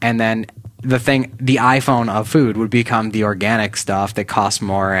Soylent. And then the iPhone of food would become the organic stuff that costs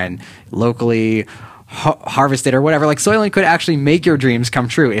more and locally harvested or whatever. Like, Soylent could actually make your dreams come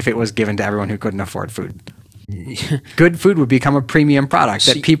true if it was given to everyone who couldn't afford food. Good food would become a premium product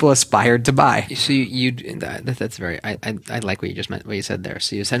that people aspired to buy. So that's very. I like what you just meant. What you said there.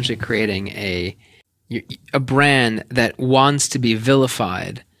 So you're essentially creating a brand that wants to be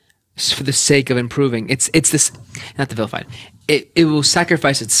vilified for the sake of improving. It's this, not the vilified. It will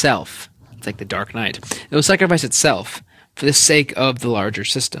sacrifice itself. It's like the Dark Knight. It will sacrifice itself for the sake of the larger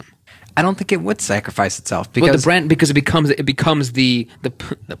system. I don't think it would sacrifice itself because the brand, because it becomes the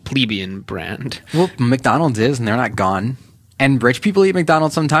plebeian brand. Well, McDonald's is, and they're not gone. And rich people eat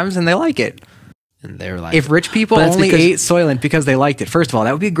McDonald's sometimes, and they like it. And they're like, if rich people only ate Soylent because they liked it, first of all,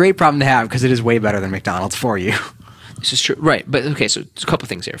 that would be a great problem to have because it is way better than McDonald's for you. This is true, right? But okay, so there's a couple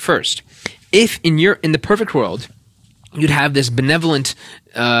things here. First, if in the perfect world, you'd have this benevolent,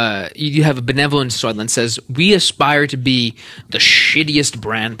 you have a benevolent Soylent that says, we aspire to be the shittiest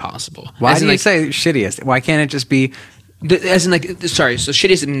brand possible. Why do you say shittiest? Why can't it just be... As in, sorry, so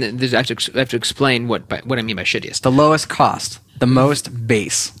shittiest, I have to explain what I mean by shittiest. The lowest cost, the most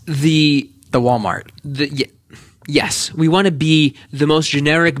base. The Walmart. Yes, we want to be the most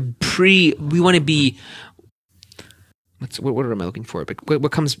generic we want to be... What am I looking for? But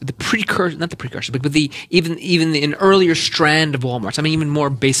what comes the precursor? Not the precursor, but even an earlier strand of Walmart. Something even more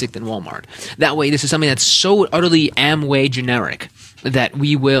basic than Walmart. That way, this is something that's so utterly Amway generic that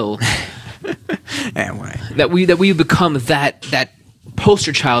we will Amway. that we become that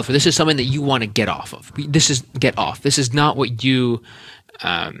poster child for. This is something that you want to get off of. This is not what you.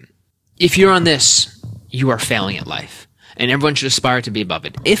 If you're on this, you are failing at life. And everyone should aspire to be above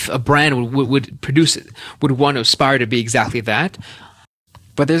it. If a brand would produce it, would want to aspire to be exactly that.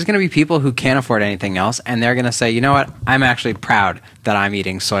 But there's going to be people who can't afford anything else, and they're going to say, you know what, I'm actually proud that I'm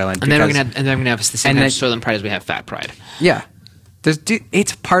eating Soylent. And then we're going to have the same kind of Soylent pride as we have fat pride. Yeah.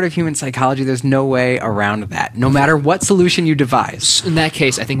 It's part of human psychology. There's no way around that, no matter what solution you devise. In that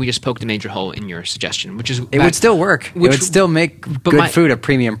case, I think we just poked a major hole in your suggestion, which is... It would still work. It would still make good food a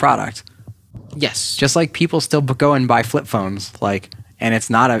premium product. Yes, just like people still go and buy flip phones, and it's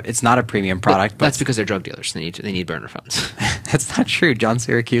not a premium product. But that's because they're drug dealers. They need burner phones. That's not true. John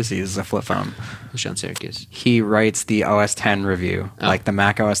Syracuse uses a flip phone. Who's John Syracuse? He writes the OS X review, like the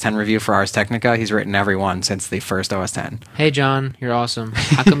Mac OS X review for Ars Technica. He's written every one since the first OS X. Hey John, you're awesome.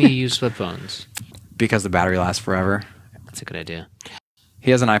 How come you use flip phones? Because the battery lasts forever. That's a good idea.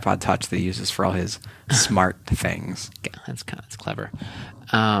 He has an iPod Touch that he uses for all his smart things. Yeah, that's clever.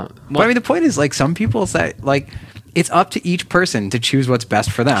 But I mean, the point is, some people say, it's up to each person to choose what's best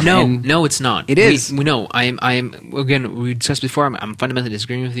for them. No, it's not. It is. We know. Again, we discussed before. I'm fundamentally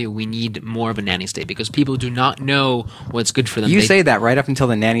disagreeing with you. We need more of a nanny state because people do not know what's good for them. You say that right up until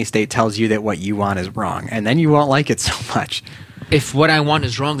the nanny state tells you that what you want is wrong, and then you won't like it so much. If what I want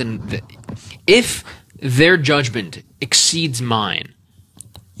is wrong, then if their judgment exceeds mine.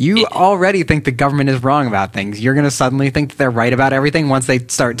 You already think the government is wrong about things. You're going to suddenly think that they're right about everything once they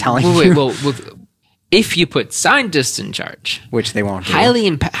start telling you. Well, if you put scientists in charge, which they won't do.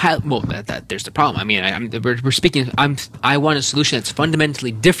 There's the problem. I mean, we're speaking. I want a solution that's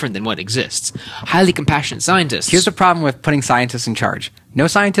fundamentally different than what exists. Highly compassionate scientists. Here's the problem with putting scientists in charge. No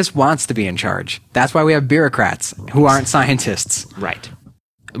scientist wants to be in charge. That's why we have bureaucrats who aren't scientists. Right.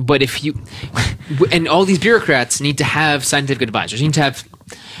 But if you... and all these bureaucrats need to have scientific advisors. You need to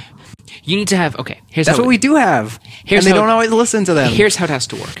have... Okay, here's That's how... what we do have. And they don't always listen to them. Here's how it has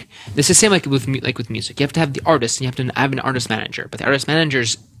to work. This is the same like with music. You have to have the artist, and you have to have an artist manager. But the artist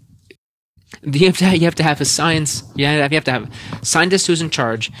managers... You have to have a science... You have to have a scientist who's in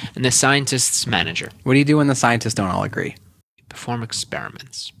charge, and the scientist's manager. What do you do when the scientists don't all agree? Perform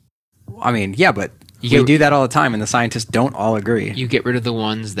experiments. I mean, yeah, but we do that all the time, and the scientists don't all agree. You get rid of the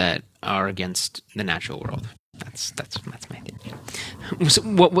ones that are against the natural world. That's my theory. So,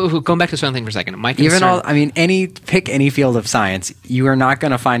 going back to this one thing for a second. My concern, pick any field of science, you are not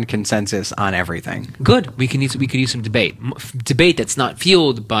going to find consensus on everything. Good. We could use some debate. Debate that's not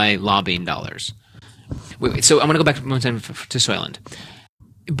fueled by lobbying dollars. Wait, so I'm going to go back one time to Soylent.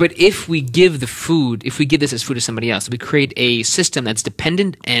 But if we give this as food to somebody else, we create a system that's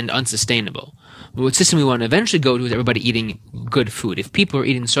dependent and unsustainable. What system we want to eventually go to is everybody eating good food. If people are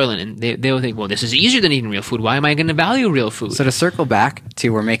eating Soylent, and they'll think, well, this is easier than eating real food. Why am I going to value real food? So to circle back to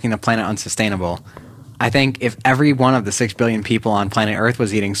we're making the planet unsustainable, I think if every one of the 6 billion people on planet Earth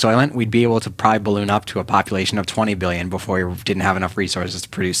was eating Soylent, we'd be able to probably balloon up to a population of 20 billion before we didn't have enough resources to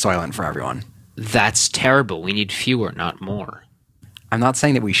produce Soylent for everyone. That's terrible. We need fewer, not more. I'm not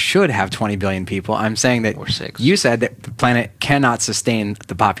saying that we should have 20 billion people. I'm saying that you said that the planet cannot sustain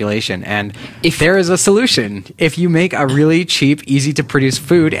the population. And if there is a solution, if you make a really cheap, easy to produce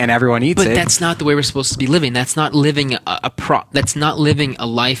food and everyone eats it. But that's not the way we're supposed to be living. That's not living that's not living a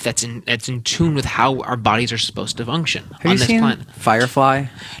life that's in tune with how our bodies are supposed to function on this planet. Firefly?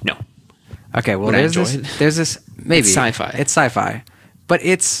 No. Okay, well there's this maybe it's sci-fi. It's sci-fi. But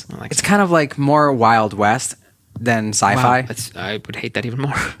it's kind of like more Wild West than sci-fi. Wow, I would hate that even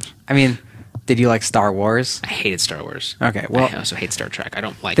more. I mean, did you like Star Wars? I hated Star Wars. Okay, well, I also hate Star Trek. I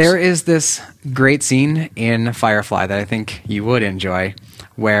don't like. There is this great scene in Firefly that I think you would enjoy,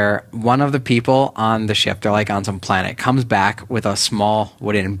 where one of the people on the ship, they're like on some planet, comes back with a small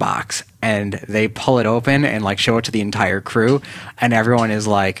wooden box, and they pull it open and like show it to the entire crew, and everyone is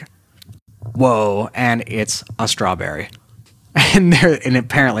like, "Whoa!" And it's a strawberry. And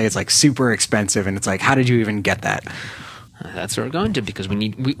apparently it's like super expensive, and it's like, how did you even get that? That's where we're going to, because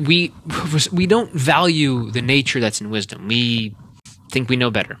we don't value the nature that's in wisdom. We think we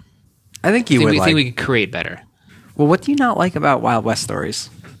know better. I think we think we could create better. Well, what do you not like about Wild West stories?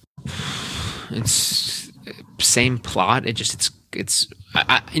 It's same plot. The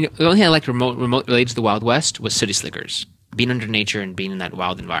only thing I liked remote related to the Wild West was City Slickers, being under nature and being in that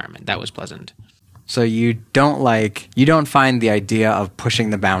wild environment. That was pleasant. So you don't find the idea of pushing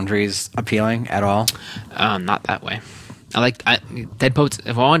the boundaries appealing at all? Not that way. Dead Poets.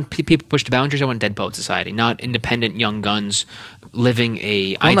 If I want people to push the boundaries, I want Dead Poet Society, not independent young guns living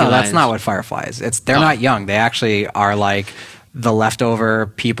a. Well, no, that's not what Firefly is. They're not young. They actually are like the leftover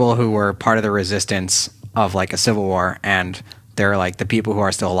people who were part of the resistance of like a civil war, and they're like the people who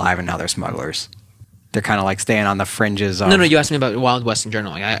are still alive, and now they're smugglers. They're kind of like staying on the fringes of... No, you asked me about Wild West in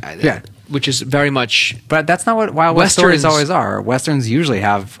general. Yeah. Which is very much... But that's not what Wild West stories always are. Westerns usually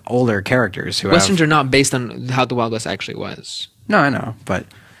have older characters who Westerns are not based on how the Wild West actually was. No, I know. But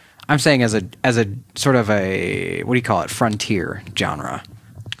I'm saying as a sort of a... What do you call it? Frontier genre.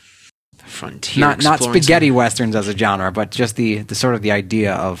 Frontier. Not spaghetti westerns as a genre, but just the sort of the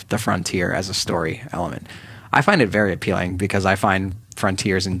idea of the frontier as a story element. I find it very appealing because I find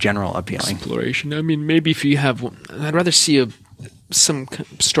frontiers in general appealing. Exploration. I mean, maybe if you have one, I'd rather see some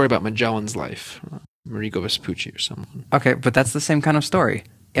story about Magellan's life, Amerigo Vespucci or someone. Okay, but that's the same kind of story.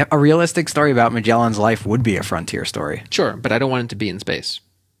 A realistic story about Magellan's life would be a frontier story. Sure, but I don't want it to be in space.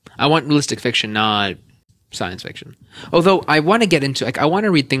 I want realistic fiction, not science fiction. Although I want to get into, I want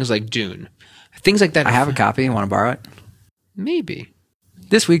to read things like Dune, things like that. I have a copy. You want to borrow it? Maybe.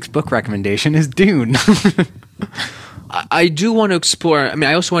 This week's book recommendation is Dune. I do want to explore. I mean,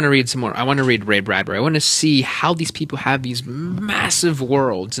 I also want to read some more. I want to read Ray Bradbury. I want to see how these people have these massive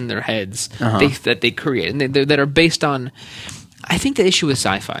worlds in their heads that they create, and that are based on. I think the issue with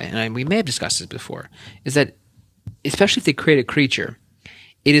sci-fi, and we may have discussed this before, is that especially if they create a creature,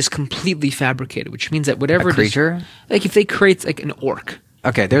 it is completely fabricated, which means that whatever creature, like if they create like an orc.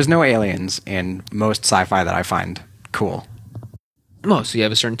 Okay, there's no aliens in most sci-fi that I find cool. Well, so you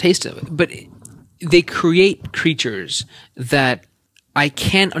have a certain taste of it, but they create creatures that I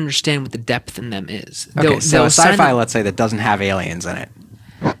can't understand what the depth in them is. Okay, so They'll a sci-fi, sign- let's say, that doesn't have aliens in it.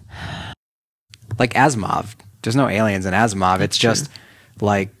 Like Asimov. There's no aliens in Asimov. It's just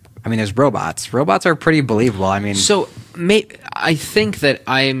like, I mean, there's robots. Robots are pretty believable. I mean, So I think that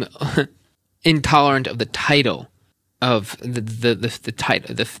I'm intolerant of the title of the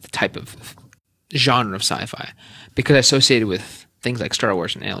type of genre of sci-fi because I associate it with things like Star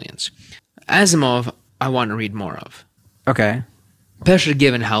Wars and Aliens. Asimov, I want to read more of, okay. especially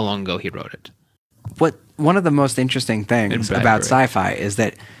given how long ago he wrote it. One of the most interesting things In about Bradbury. sci-fi is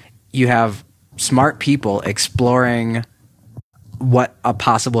that you have smart people exploring what a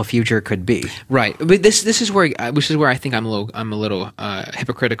possible future could be. Right, but this is where I think I'm a little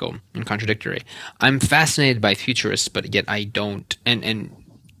hypocritical and contradictory. I'm fascinated by futurists, but yet I don't, and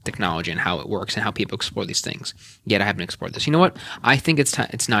technology and how it works and how people explore these things. Yet I haven't explored this. You know what? I think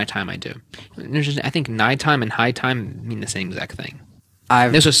it's nighttime. I do. I think nighttime and high time mean the same exact thing.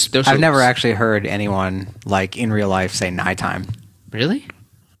 I've Those are- never actually heard anyone like in real life say nighttime. Really?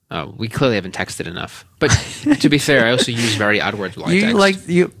 Oh, we clearly haven't texted enough. But to be fair, I also use very odd words while I text.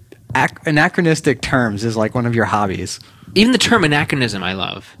 Anachronistic terms is like one of your hobbies. Even the term anachronism, I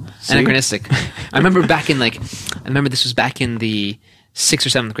love. See? Anachronistic. I remember this was back in the 6th or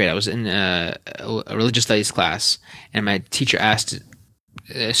 7th grade. I was in a religious studies class, and my teacher asked,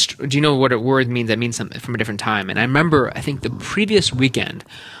 do you know what a word means that means something from a different time? And I remember, I think the previous weekend,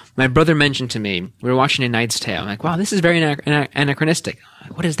 my brother mentioned to me, we were watching A Knight's Tale. I'm like, wow, this is very anachronistic.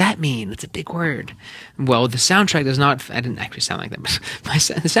 What does that mean? It's a big word. Well, the soundtrack does not, I didn't actually sound like that, but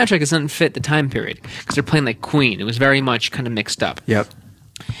the soundtrack doesn't fit the time period because they're playing like Queen. It was very much kind of mixed up. Yep.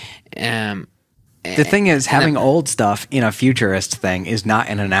 Um, The thing is, having old stuff in a futurist thing is not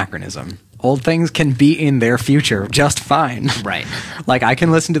an anachronism. Old things can be in their future just fine. Right. Like, I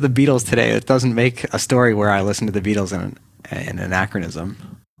can listen to the Beatles today. It doesn't make a story where I listen to the Beatles in an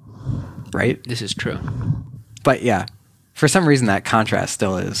anachronism. Right? This is true. But yeah, for some reason that contrast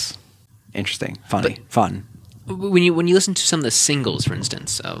still is interesting, funny, fun. When you listen to some of the singles, for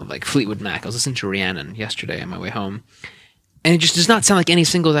instance, of like Fleetwood Mac, I was listening to Rhiannon yesterday on my way home, and it just does not sound like any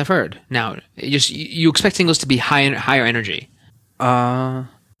singles I've heard. Now, you expect singles to be higher energy. No.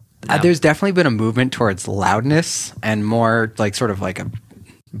 There's definitely been a movement towards loudness and more like sort of like a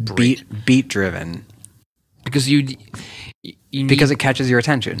beat driven Because you need because it catches your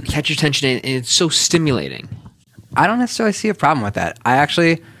attention. catch your attention and it's so stimulating. I don't necessarily see a problem with that. I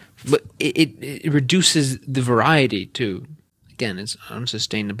actually, But it reduces the variety to, again, it's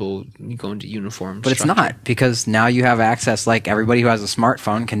unsustainable. You go into uniform. but it's not, because now you have access. Like, everybody who has a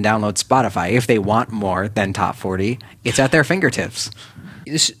smartphone can download Spotify if they want more than Top 40. It's at their fingertips.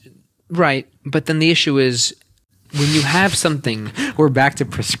 Right, but then the issue is when you have something. We're back to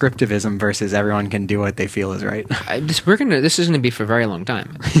prescriptivism versus everyone can do what they feel is right. This is going to be for a very long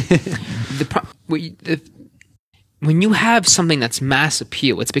time. When you have something that's mass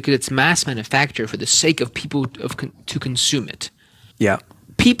appeal, it's because it's mass manufactured for the sake of people to consume it. Yeah.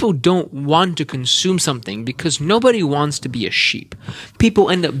 People don't want to consume something because nobody wants to be a sheep. People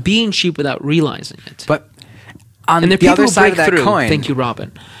end up being sheep without realizing it. But on and the other side of that through. coin, Thank you,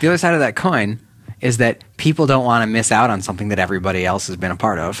 Robin. the other side of that coin is that people don't want to miss out on something that everybody else has been a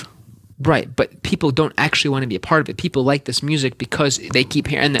part of. Right, but people don't actually want to be a part of it. People like this music because they keep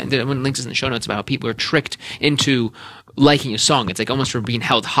hearing, and one links is in the show notes about how people are tricked into liking a song. It's like almost we're being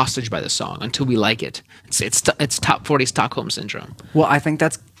held hostage by the song until we like it. It's top 40 Stockholm syndrome. Well, I think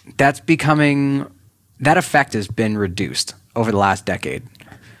that's becoming, that effect has been reduced over the last decade.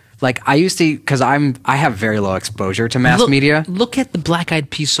 Like, I used to, because I have very low exposure to mass media. Look at the Black Eyed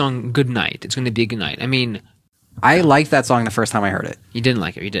Peas song "Good Night." It's going to be a good night. I mean, I liked that song the first time I heard it. you didn't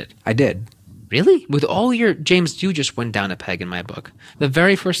like it. You did. I did. Really? With all your James, you just went down a peg in my book. The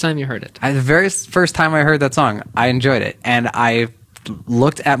very first time you heard it. The very first time I heard that song, I enjoyed it. And I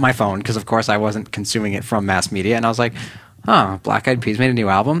looked at my phone, because of course I wasn't consuming it from mass media, and I was like, oh, Black Eyed Peas made a new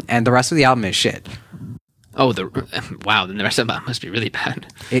album, and the rest of the album is shit. Oh, wow, then the rest of that must be really bad.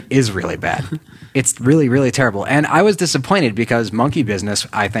 It is really bad. It's really, really terrible. And I was disappointed because Monkey Business,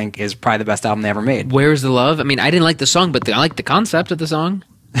 I think, is probably the best album they ever made. Where's the love? I mean, I didn't like the song, but I like the concept of the song.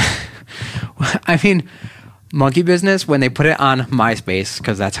 I mean, Monkey Business, when they put it on MySpace,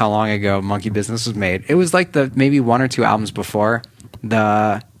 because that's how long ago Monkey Business was made, it was like the maybe one or two albums before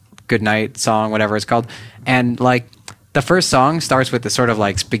the Goodnight song, whatever it's called. And like, the first song starts with this sort of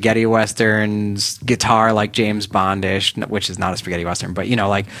like spaghetti westerns guitar, like James Bond-ish, which is not a spaghetti western, but you know,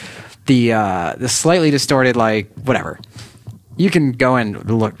 like the slightly distorted, like whatever. You can go and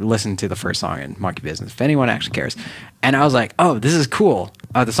listen to the first song in Monkey Business if anyone actually cares. And I was like, oh, this is cool.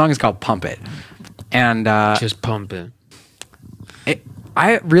 The song is called Pump It. And Just pump it.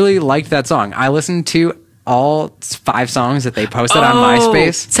 I really liked that song. I listened to all 5 songs that they posted on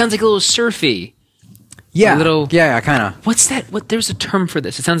MySpace. It sounds like a little surfy. Yeah, a little- yeah, kind of What's that? There's a term for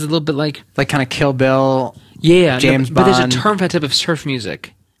this. It sounds a little bit like like kind of Kill Bill. yeah, James but there's a Bond. term for that type of surf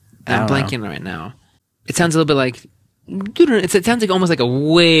music. And I'm I don't blanking right now. It sounds a little bit like it sounds like almost like a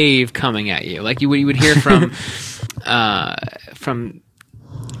wave coming at you, like you would hear from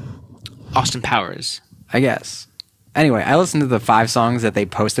Austin Powers. I guess. Anyway, I listened to the 5 songs that they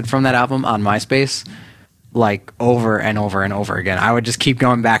posted from that album on MySpace like over and over and over again. I would just keep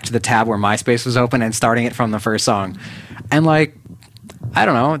going back to the tab where MySpace was open and starting it from the first song. And like, I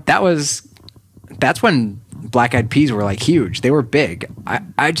don't know, that's when Black Eyed Peas were like huge. They were big.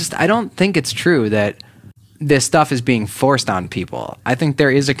 I don't think it's true that this stuff is being forced on people. I think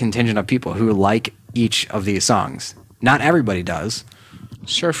there is a contingent of people who like each of these songs. Not everybody does.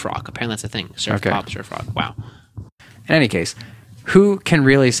 Surf rock, apparently that's a thing. Surf Okay. pop, surf rock. Wow. In any case, who can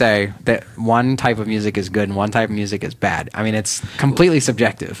really say that one type of music is good and one type of music is bad? I mean, it's completely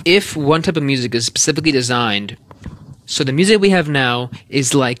subjective. If one type of music is specifically designed, so the music we have now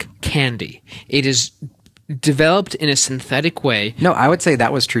is like candy. It is developed in a synthetic way. No, I would say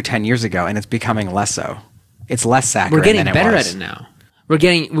that was true 10 years ago, and it's becoming less so. It's less saccharine We're getting than better it at was. it now. We're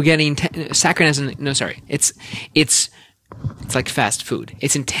getting saccharine as in, no, sorry. It's like fast food.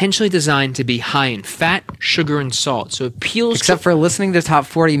 It's intentionally designed to be high in fat, sugar, and salt. So it appeals Except for listening to top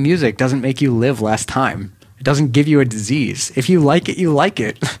 40 music doesn't make you live less time. It doesn't give you a disease. If you like it, you like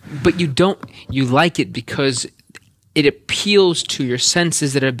it. but you like it because it appeals to your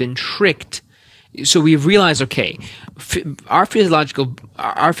senses that have been tricked. So we realize, okay, our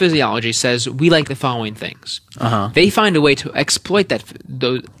physiology says we like the following things. They find a way to exploit that.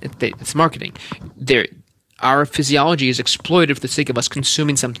 It's marketing. Our physiology is exploited for the sake of us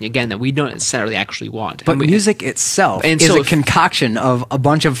consuming something again that we don't necessarily actually want. But music itself and is so a if- concoction of a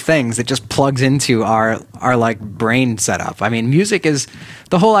bunch of things that just plugs into our like brain setup. I mean, music is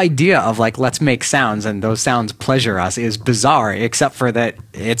the whole idea of like, let's make sounds and those sounds pleasure us is bizarre, except for that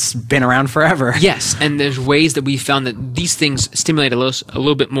it's been around forever. Yes, and there's ways that we found that these things stimulate a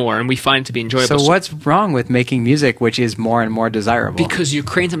little bit more, and we find it to be enjoyable. So what's wrong with making music which is more and more desirable? Because you're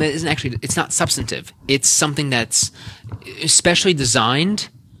creating something that isn't actually, it's not substantive. It's something that's especially designed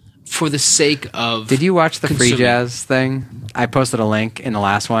for the sake of Did you watch the Free consuming. Jazz thing? I posted a link in the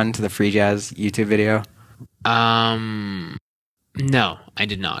last one to the Free Jazz YouTube video. No, I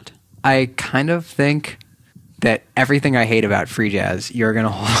did not. I kind of think that everything I hate about free jazz,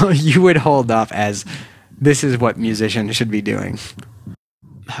 you would hold up as this is what musicians should be doing.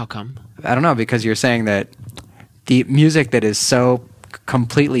 How come? I don't know, because you're saying that the music that is so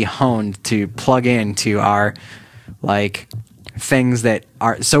completely honed to plug into our like things that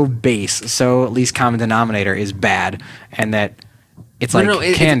are so base, so least common denominator is bad, and that it's like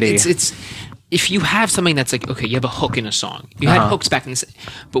candy. It's if you have something that's like, okay, you have a hook in a song. You had hooks back in the,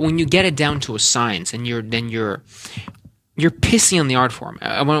 but when you get it down to a science, and you're pissing on the art form.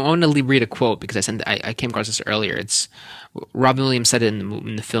 I want to read a quote because I came across this earlier. It's Robin Williams said it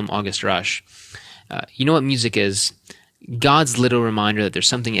in the film August Rush. You know what music is? God's little reminder that there's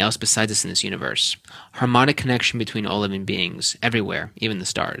something else besides us in this universe. Harmonic connection between all living beings, everywhere, even the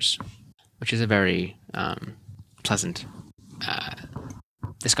stars. Which is a very pleasant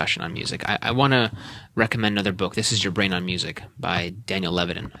discussion on music. I want to recommend another book. This is Your Brain on Music by Daniel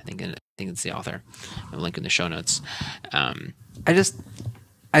Levitin. I think it's the author. I'll link in the show notes. I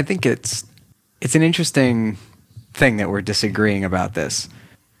think it's an interesting thing that we're disagreeing about this.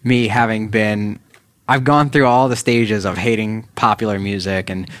 Me I've gone through all the stages of hating popular music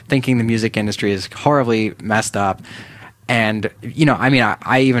and thinking the music industry is horribly messed up. And,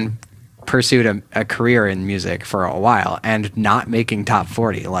 I even pursued a career in music for a while and not making top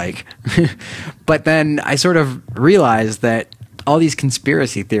 40. But then I sort of realized that all these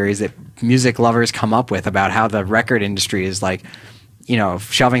conspiracy theories that music lovers come up with about how the record industry is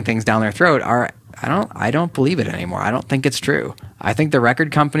shoving things down their throat I don't believe it anymore. I don't think it's true. I think the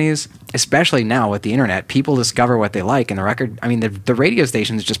record companies, especially now with the internet, people discover what they like, and the radio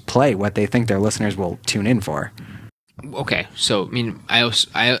stations just play what they think their listeners will tune in for. Okay, so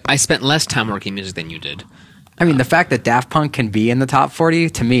I spent less time working music than you did. The fact that Daft Punk can be in the top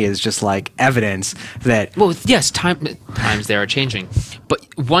 40 to me is just like evidence that. Well, yes, times they are changing, but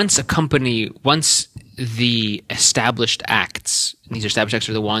once the established acts, and these established acts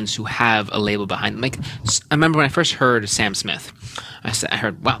are the ones who have a label behind them. Like, I remember when I first heard Sam Smith, I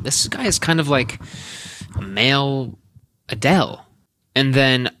heard, wow, this guy is kind of like a male Adele. And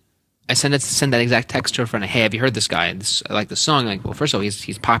then I send that exact text to a friend. Hey, have you heard this guy? I like this song. Like, well, first of all,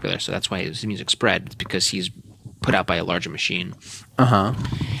 he's popular, so that's why his music spread. It's because he's put out by a larger machine. Uh-huh.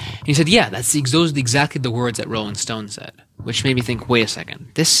 And he said, yeah, those are exactly the words that Rolling Stone said, which made me think, wait a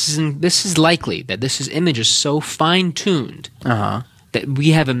second. This is likely that this image is so fine-tuned that we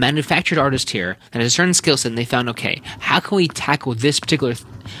have a manufactured artist here that has a certain skill set, and they found, okay, how can we tackle this particular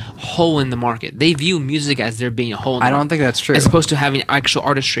hole in the market? They view music as there being a hole in the market. I don't think that's true. As opposed to having actual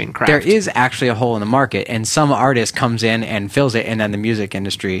artistry and craft. There is actually a hole in the market, and some artist comes in and fills it, and then the music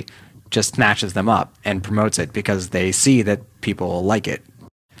industry just snatches them up and promotes it because they see that people like it.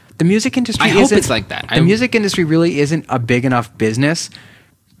 The music industry I hope it's like that. The music industry really isn't a big enough business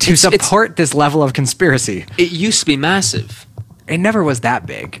to support this level of conspiracy. It used to be massive. It never was that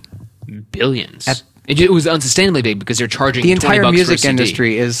big. Billions. It was unsustainably big because they're charging the entire $20 music for a CD.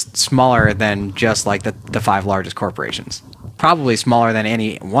 industry is smaller than just like the 5 largest corporations. Probably smaller than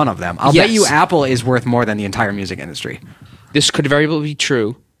any one of them. I'll bet you Apple is worth more than the entire music industry. This could very well be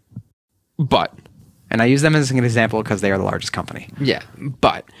true, but... And I use them as an example because they are the largest company. Yeah,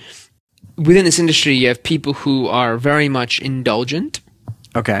 but within this industry, you have people who are very much indulgent.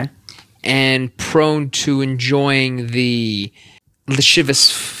 Okay. And prone to enjoying the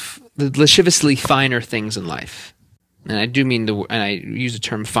lasciviously finer things in life. And I do mean and I use the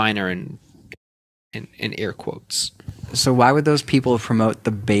term finer in air quotes. So why would those people promote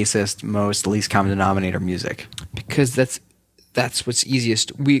the basest, most least common denominator music? Because that's what's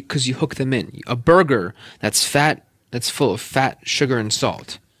easiest. Because you hook them in. A burger that's fat, that's full of fat, sugar, and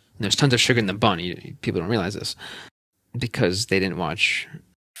salt. And there's tons of sugar in the bun. People don't realize this because they didn't watch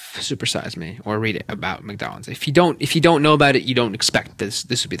Super Size Me or read it about McDonald's. If you don't know about it, you don't expect this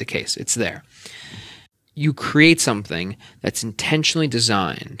would be the case. It's there. You create something that's intentionally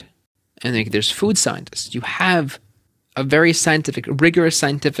designed, and there's food scientists. You have a very rigorous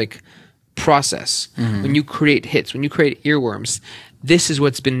scientific process when you create hits, when you create earworms. This is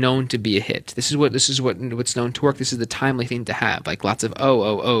what's been known to be a hit. This is what's known to work. This is the timely thing to have, like lots of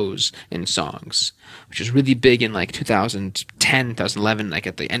OOOs in songs, which is really big in like 2010, 2011, like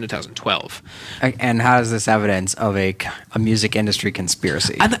at the end of 2012. And how is this evidence of a music industry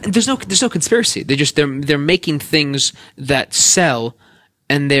conspiracy? There's no conspiracy. They're making things that sell,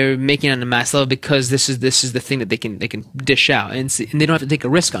 and they're making it on a mass level because this is the thing that they can dish out, and they don't have to take a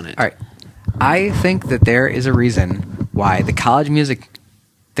risk on it. All right. I think that there is a reason why the college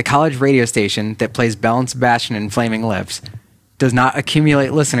radio station that plays Belle and Sebastian and Flaming Lips does not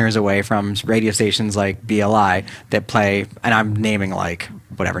accumulate listeners away from radio stations like BLI that play, and I'm naming like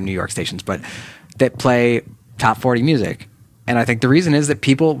whatever New York stations, but that play top 40 music. And I think the reason is that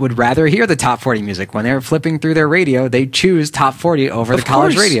people would rather hear the top 40 music. When they're flipping through their radio, they choose top 40 over the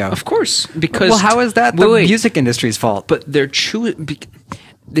college radio. Of course. Because, well, how is that the music industry's fault? But they're choosing...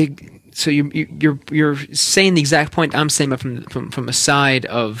 So you're saying the exact point I'm saying, but from a side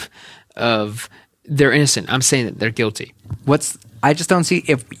of they're innocent. I'm saying that they're guilty. I just don't see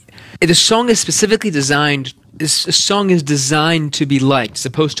if the song is specifically designed. A song is designed to be liked, as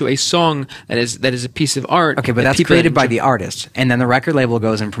opposed to a song that is a piece of art. Okay, but that's created by the artist, and then the record label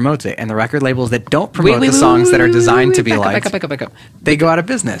goes and promotes it, and the record labels that don't promote the songs that are designed to be liked, back up. They go out of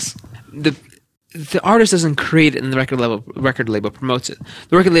business. The artist doesn't create it, and the record label promotes it.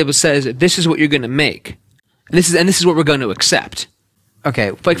 The record label says, "This is what you're going to make, and this is what we're going to accept."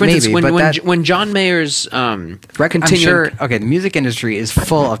 Okay, like for instance, when John Mayer's I'm sure. Okay, the music industry is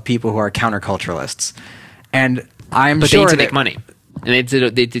full of people who are counterculturalists, and but they need to make money, and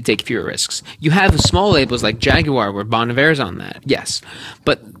they did take fewer risks. You have small labels like Jaguar, where Bon Iver's on that, yes,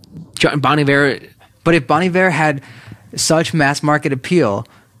 but Bon Iver. But if Bon Iver had such mass market appeal,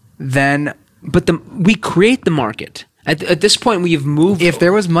 then. But we create the market. At this point, we have moved... If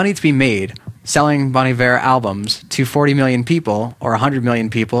there was money to be made selling Bon Iver albums to 40 million people or 100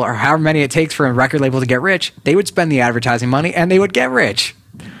 million people or however many it takes for a record label to get rich, they would spend the advertising money and they would get rich.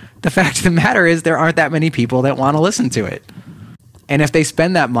 The fact of the matter is there aren't that many people that want to listen to it. And if they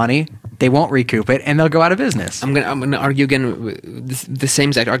spend that money, they won't recoup it and they'll go out of business. I'm gonna argue again with the same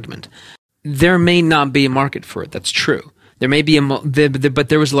exact argument. There may not be a market for it. That's true. There may be but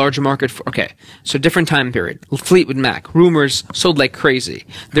there was a larger market for... Okay, so different time period. Fleetwood Mac, Rumors sold like crazy.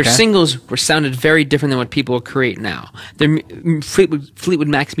 Their singles sounded very different than what people create now. Fleetwood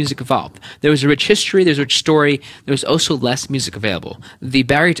Mac's music evolved. There was a rich history, there's a rich story, there was also less music available. The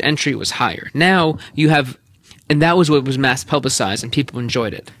barrier to entry was higher. Now you have... And that was what was mass publicized, and people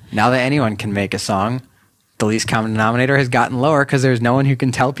enjoyed it. Now that anyone can make a song the least common denominator has gotten lower because there's no one who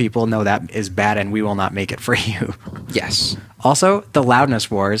can tell people, no, that is bad and we will not make it for you. Yes. Also, the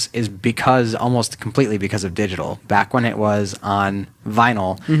loudness wars is almost completely because of digital. Back when it was on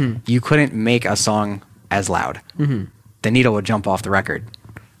vinyl, you couldn't make a song as loud. The needle would jump off the record.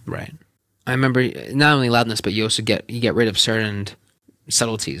 Right. I remember not only loudness, but you also get rid of certain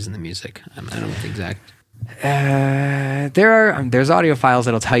subtleties in the music. I don't know the exact. There's audio files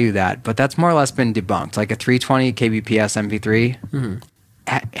that'll tell you that, but that's more or less been debunked. Like a 320 kbps MP3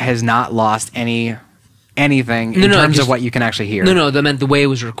 has not lost anything in terms of what you can actually hear. No, that meant the way it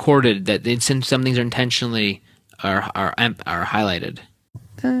was recorded. That some things are intentionally are highlighted.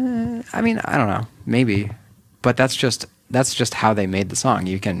 I mean, I don't know, maybe, but that's just how they made the song.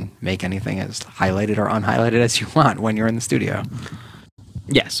 You can make anything as highlighted or unhighlighted as you want when you're in the studio.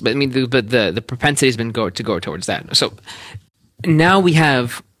 Yes, but I mean, the propensity has been to go towards that. So now we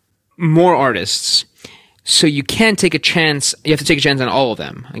have more artists. So you can take a chance. You have to take a chance on all of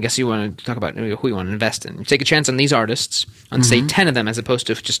them. I guess you want to talk about who you want to invest in. You take a chance on these artists, on say 10 of them, as opposed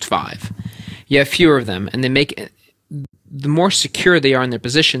to just 5. You have fewer of them, and they make. The more secure they are in their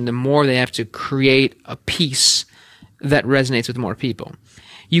position, the more they have to create a piece that resonates with more people.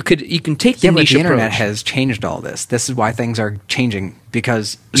 You can take the niche but the approach. internet has changed all this. This is why things are changing,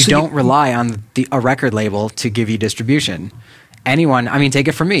 because you don't rely on a record label to give you distribution. Anyone, I mean, take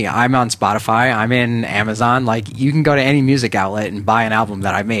it from me. I'm on Spotify. I'm in Amazon. Like, you can go to any music outlet and buy an album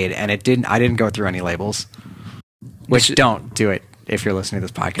that I made, and I didn't go through any labels. Which don't do it if you're listening to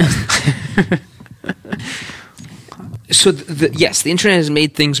this podcast. So, yes, the internet has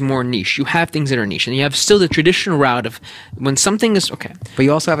made things more niche. You have things that are niche, and you have still the traditional route of when something is okay. But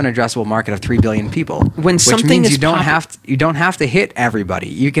you also have an addressable market of 3 billion people. When which something means is you don't have to hit everybody.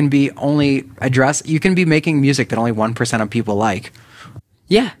 You can be making music that only 1% of people like.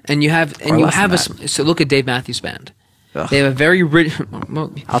 Yeah, and so look at Dave Matthews Band. Ugh. They have a very rich.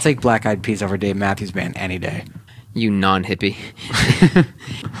 Well, I'll take Black Eyed Peas over Dave Matthews Band any day. You non-hippie.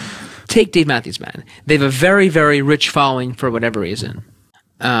 Take Dave Matthews Band. They have a very, very rich following for whatever reason.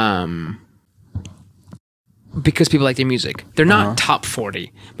 Because people like their music. They're not top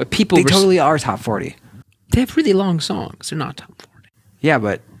 40, but people... They totally are top 40. They have really long songs. They're not top 40. Yeah,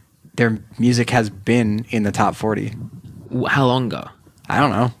 but their music has been in the top 40. How long ago? I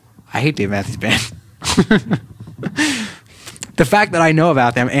don't know. I hate Dave Matthews Band. The fact that I know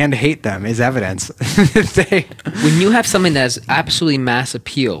about them and hate them is evidence. When you have something that has absolutely mass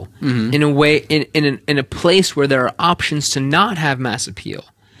appeal in a way, in a place where there are options to not have mass appeal,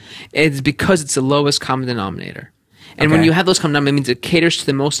 it's because it's the lowest common denominator. And when you have those common denominators, it means it caters to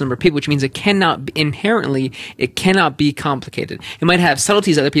the most number of people, which means it cannot be complicated. It might have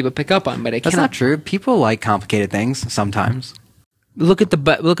subtleties other people pick up on, but That's not true. People like complicated things sometimes. Look at the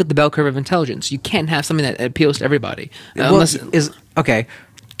bell curve of intelligence. You can't have something that appeals to everybody.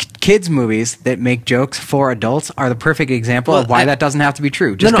 Kids movies that make jokes for adults are the perfect example of why that doesn't have to be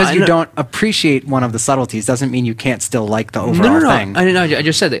true. Just because you don't appreciate one of the subtleties doesn't mean you can't still like the overall thing. I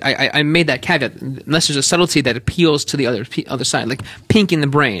just said that. I made that caveat. Unless there's a subtlety that appeals to the other side, like Pink in the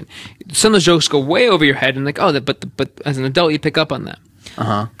Brain. Some of those jokes go way over your head, and like, but as an adult you pick up on that.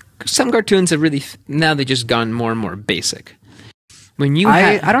 Some cartoons have really now they've just gone more and more basic. When you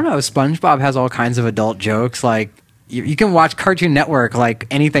I don't know. SpongeBob has all kinds of adult jokes. Like you can watch Cartoon Network, like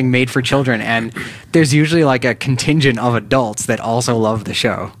anything made for children, and there's usually like a contingent of adults that also love the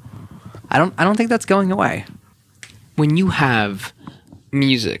show. I don't think that's going away. When you have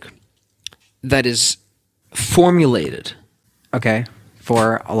music that is formulated,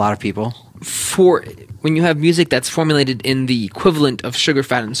 for a lot of people, when you have music that's formulated in the equivalent of sugar,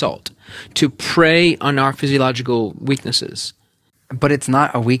 fat, and salt to prey on our physiological weaknesses. But it's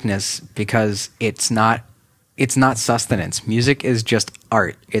not a weakness because it's not sustenance. Music is just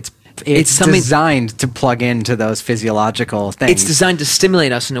art. It's designed to plug into those physiological things. It's designed to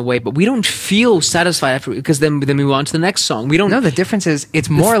stimulate us in a way, but we don't feel satisfied after, because then we move on to the next song. We don't. No, the difference is it's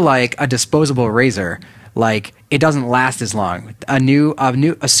more like a disposable razor. Like it doesn't last as long.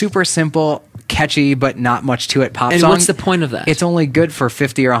 A super simple, catchy but not much to it pop song. And what's the point of that? It's only good for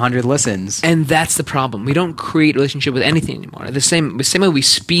 50 or 100 listens. And that's the problem. We don't create a relationship with anything anymore. The same way we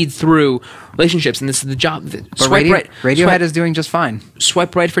speed through relationships, and this is the job. Radiohead is doing just fine.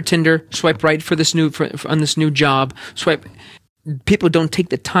 Swipe right for Tinder. Swipe right for this on this new job. People don't take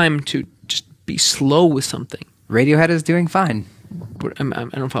the time to just be slow with something. Radiohead is doing fine. I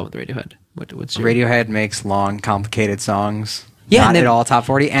don't follow with Radiohead. What's your... Radiohead makes long, complicated songs. Yeah, not at all top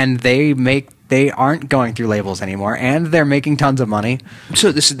 40, and they aren't going through labels anymore, and they're making tons of money.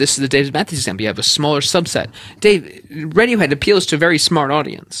 So this is the Dave Matthews example. You have a smaller subset. Radiohead appeals to a very smart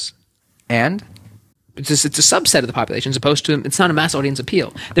audience. And it's a subset of the population, as opposed to it's not a mass audience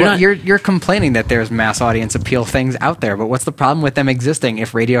appeal. They're Well, not. you're complaining that there's mass audience appeal things out there, but what's the problem with them existing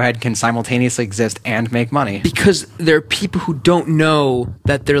if Radiohead can simultaneously exist and make money? Because there are people who don't know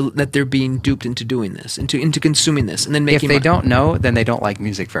that they're being duped into doing this, into consuming this, and then If making. they don't know, then they don't like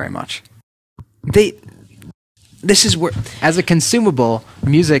music very much. This is where As a consumable,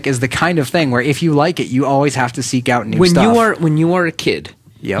 music is the kind of thing where if you like it, you always have to seek out new stuff. when you are a kid,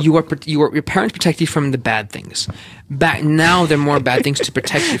 Yep. your parents protect you from the bad things. Back now, there are more bad things to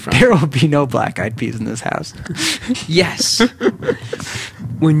protect you from. There will be no Black Eyed Peas in this house. Yes.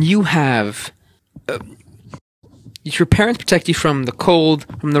 When you have your parents protect you from the cold,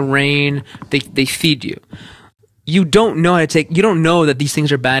 from the rain, they feed you. You don't know you don't know that these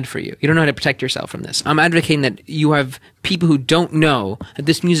things are bad for you. You don't know how to protect yourself from this. I'm advocating that you have people who don't know that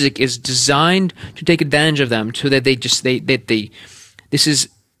this music is designed to take advantage of them, so that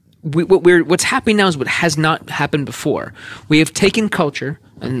what's happening now is what has not happened before. We have taken culture,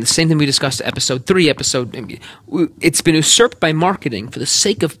 and the same thing we discussed episode 3, it's been usurped by marketing for the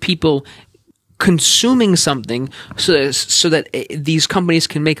sake of people consuming something so that these companies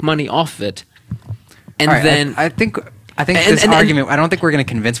can make money off of it. And All right, then I think this argument, I don't think we're going to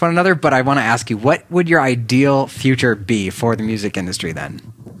convince one another, but I want to ask you, what would your ideal future be for the music industry then?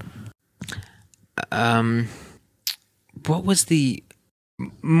 what was the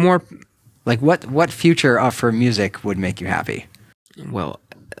more... Like, what future for music would make you happy? Well,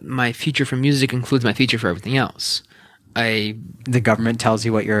 my future for music includes my future for everything else. The government tells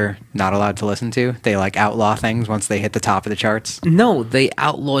you what you're not allowed to listen to? They, like, outlaw things once they hit the top of the charts? No, they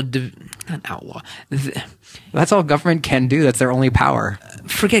outlawed... Not outlaw. That's all government can do. That's their only power.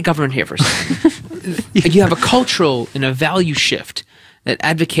 Forget government here for a second. You have a cultural and a value shift that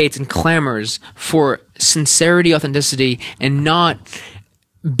advocates and clamors for sincerity, authenticity, and not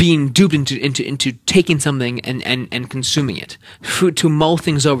being duped into taking something and consuming it. To mull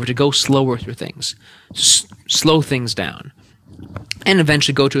things over, to go slower through things. Slow things down. And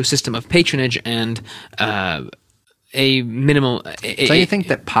eventually go to a system of patronage and a minimal... So you think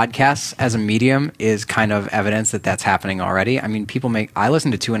that podcasts as a medium is kind of evidence that that's happening already? I mean, I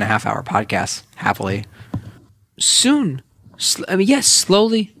listen to 2.5-hour podcasts happily. Soon. Yes,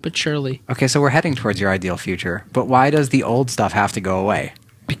 slowly but surely. Okay, so we're heading towards your ideal future. But why does the old stuff have to go away?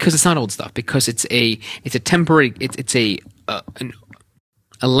 Because it's not old stuff. Because it's a temporary... It's a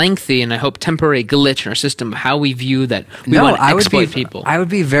lengthy and I hope temporary glitch in our system of how we view that we want to exploit people. I would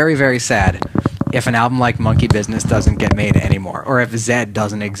be very, very sad if an album like Monkey Business doesn't get made anymore, or if Zed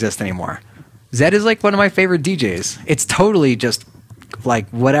doesn't exist anymore. Zed is like one of my favorite DJs. It's totally just like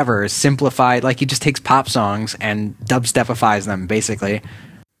whatever, simplified. Like he just takes pop songs and dubstepifies them, basically.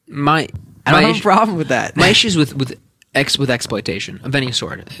 I don't have a problem with that. My issues with exploitation of any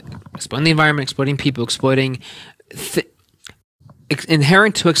sort, exploiting the environment, exploiting people, exploiting.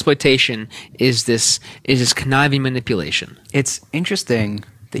 Inherent to exploitation is this conniving manipulation. It's interesting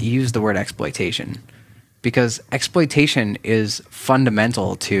that you use the word exploitation, because exploitation is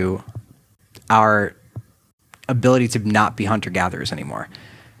fundamental to our ability to not be hunter-gatherers anymore.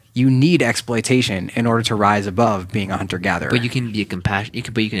 You need exploitation in order to rise above being a hunter-gatherer. But you can be you can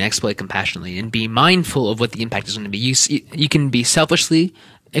exploit compassionately and be mindful of what the impact is going to be. You can be selfishly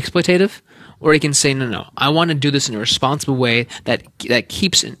exploitative, or you can say, no, I want to do this in a responsible way that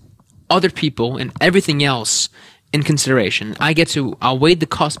keeps other people and everything else in consideration. I'll weigh the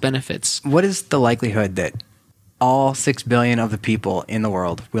cost benefits. What is the likelihood that all 6 billion of the people in the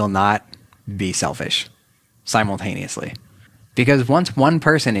world will not be selfish simultaneously? Because once one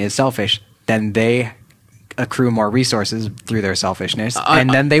person is selfish, then they accrue more resources through their selfishness, and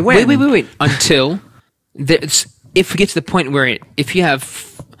then they win. Wait. Until if we get to the point where if you have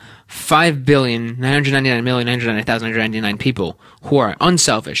 5,999,999,999 people who are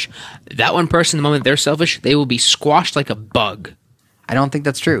unselfish, that one person, the moment they're selfish, they will be squashed like a bug. I don't think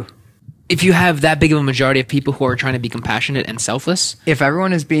that's true. If you have that big of a majority of people who are trying to be compassionate and selfless, if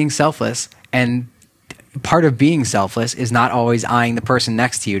everyone is being selfless, and part of being selfless is not always eyeing the person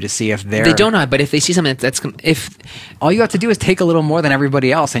next to you to see if they're... They don't eye, but if they see something that's... If all you have to do is take a little more than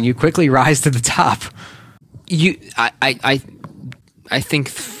everybody else, and you quickly rise to the top. I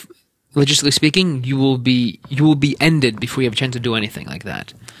think... Logistically speaking, you will be ended before you have a chance to do anything like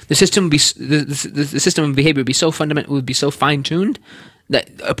that. The system would be the system of behavior would be so fundamental, would be so fine tuned that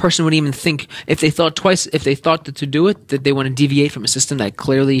a person wouldn't even think if they thought to do it, that they want to deviate from a system that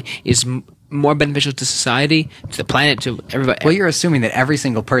clearly is more beneficial to society, to the planet, to everybody. Well, you're assuming that every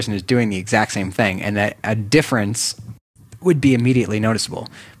single person is doing the exact same thing, and that a difference would be immediately noticeable.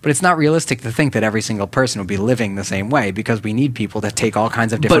 But it's not realistic to think that every single person would be living the same way, because we need people that take all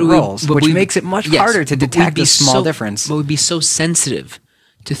kinds of different roles, which makes it much harder to detect a small difference. But we'd be so sensitive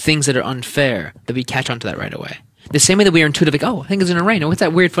to things that are unfair that we catch on to that right away. The same way that we are intuitive, like, oh, I think it's going to rain. Oh, what's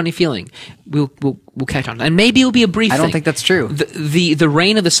that weird, funny feeling? We'll catch on. And maybe it'll be a brief I don't thing. think that's true. The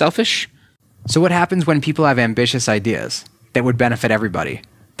reign of the selfish. So what happens when people have ambitious ideas that would benefit everybody?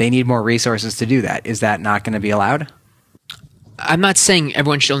 They need more resources to do that. Is that not going to be allowed? I'm not saying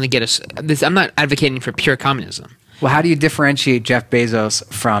everyone should only get this. I'm not advocating for pure communism. Well, how do you differentiate Jeff Bezos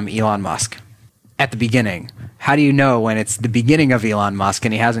from Elon Musk at the beginning? How do you know when it's the beginning of Elon Musk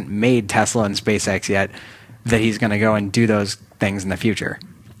and he hasn't made Tesla and SpaceX yet that he's going to go and do those things in the future?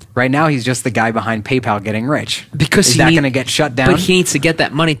 Right now, he's just the guy behind PayPal getting rich. Because is that going to get shut down? But he needs to get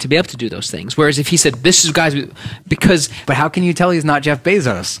that money to be able to do those things. Whereas if he said, "This is guys," but how can you tell he's not Jeff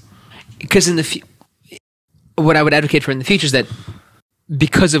Bezos? Because what I would advocate for in the future is that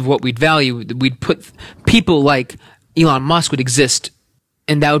because of what we'd value, we'd put people like Elon Musk would exist,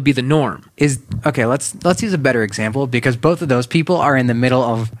 and that would be the norm. Okay, let's use a better example, because both of those people are in the middle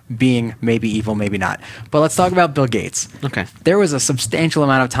of being maybe evil, maybe not. But let's talk about Bill Gates. Okay. There was a substantial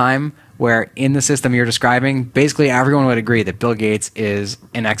amount of time where in the system you're describing, basically everyone would agree that Bill Gates is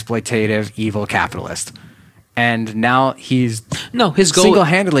an exploitative, evil capitalist. And now his goal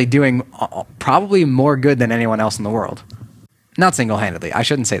single-handedly doing probably more good than anyone else in the world. Not single-handedly. I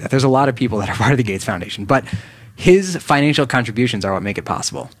shouldn't say that. There's a lot of people that are part of the Gates Foundation, but his financial contributions are what make it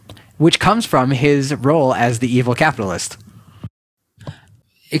possible, which comes from his role as the evil capitalist.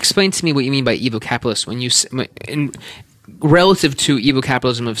 Explain to me what you mean by evil capitalist when you relative to evil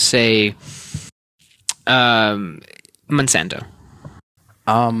capitalism of, say, Monsanto.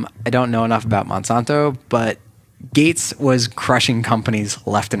 I don't know enough about Monsanto, but Gates was crushing companies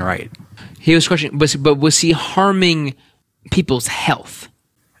left and right. He was crushing, but was he harming people's health?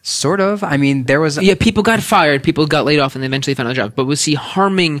 Sort of. I mean, there was... Yeah, people got fired, people got laid off, and they eventually found a job. But was he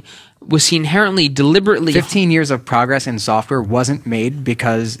inherently, deliberately... 15 years of progress in software wasn't made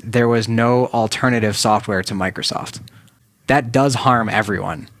because there was no alternative software to Microsoft. That does harm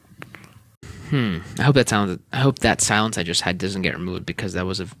everyone. I hope that silence I just had doesn't get removed, because that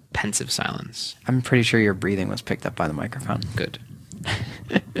was a pensive silence. I'm pretty sure your breathing was picked up by the microphone. Good.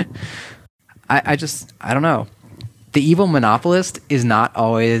 I don't know. The evil monopolist is not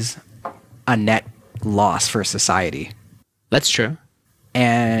always a net loss for society. That's true.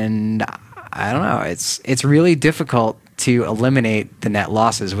 And I don't know. It's really difficult to eliminate the net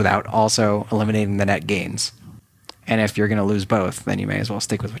losses without also eliminating the net gains. And if you're going to lose both, then you may as well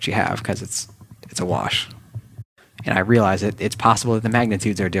stick with what you have, because it's a wash. And I realize it's possible that the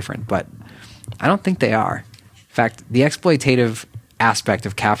magnitudes are different, but I don't think they are. In fact, the exploitative aspect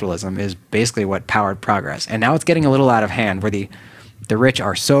of capitalism is basically what powered progress. And now it's getting a little out of hand, where the rich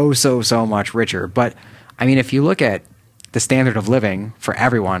are so much richer. But I mean, if you look at the standard of living for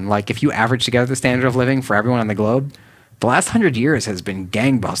everyone, like if you average together the standard of living for everyone on the globe, the last 100 years has been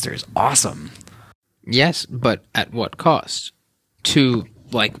gangbusters. Awesome. Yes, but at what cost? To,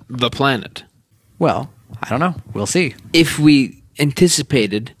 like, the planet. Well, I don't know. We'll see. If we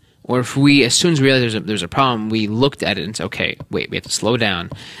anticipated, or if we, as soon as we realized there's a problem, we looked at it and said, okay, wait, we have to slow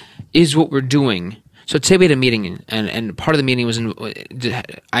down. Is what we're doing... So today we had a meeting, and part of the meeting was...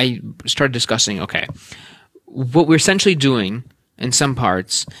 I started discussing, okay, what we're essentially doing, in some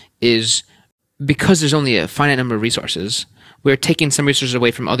parts, is because there's only a finite number of resources, we're taking some resources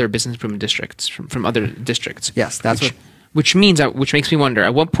away from other business improvement districts, from other districts. Yes, that's which makes me wonder,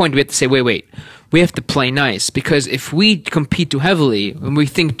 at what point do we have to say, wait, we have to play nice, because if we compete too heavily and we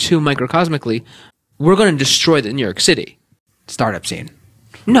think too microcosmically, we're going to destroy the New York City startup scene.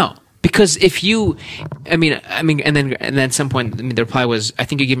 No, because if you, and then at some point, the reply was, I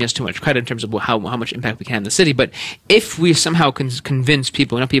think you're giving us too much credit in terms of how much impact we can have in the city. But if we somehow can convince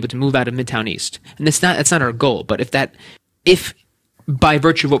enough people to move out of Midtown East, and that's not our goal, but if by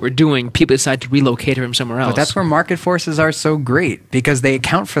virtue of what we're doing, people decide to relocate from somewhere else. But that's where market forces are so great, because they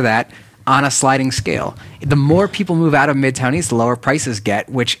account for that on a sliding scale. The more people move out of Midtown East, the lower prices get,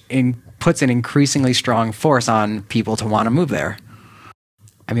 which puts an increasingly strong force on people to want to move there.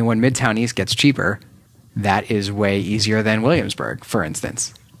 I mean, when Midtown East gets cheaper, that is way easier than Williamsburg, for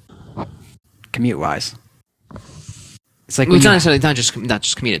instance, commute-wise. It's like it's not necessarily not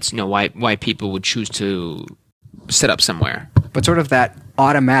just commute. It's why people would choose to set up somewhere. But sort of that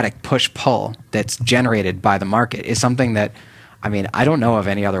automatic push-pull that's generated by the market is something that, I mean, I don't know of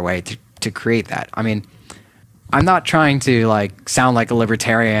any other way to create that. I mean, I'm not trying to sound like a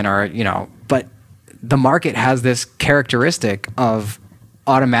libertarian but the market has this characteristic of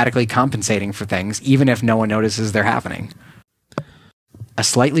automatically compensating for things, even if no one notices they're happening. a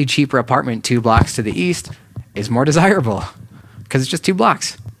slightly cheaper apartment 2 blocks to the east is more desirable because it's just 2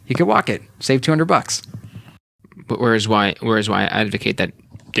 blocks. You could walk it, save $200. But whereas why I advocate that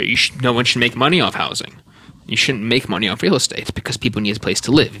no one should make money off housing. You shouldn't make money off real estate because people need a place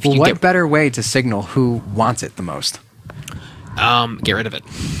to live. If Well, you what better way to signal who wants it the most? get rid of it.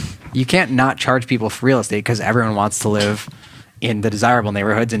 You can't not charge people for real estate because everyone wants to live in the desirable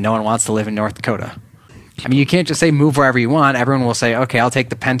neighborhoods and no one wants to live in North Dakota. I mean, you can't just say move wherever you want. Everyone will say, okay, I'll take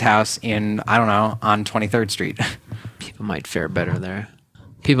the penthouse in, I don't know, on 23rd Street. People might fare better there.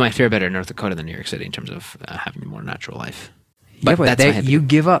 People might fare better in North Dakota than New York City in terms of having a more natural life. But you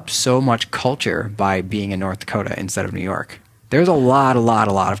give up so much culture by being in North Dakota instead of New York. There's a lot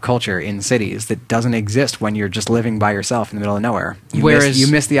of culture in cities that doesn't exist when you're just living by yourself in the middle of nowhere. You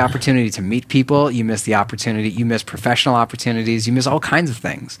miss the opportunity to meet people. You miss professional opportunities. You miss all kinds of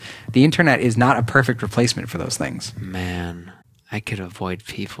things. The internet is not a perfect replacement for those things. Man, I could avoid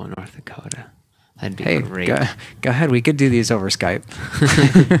people in North Dakota. That'd be Hey, great. go ahead. We could do these over Skype.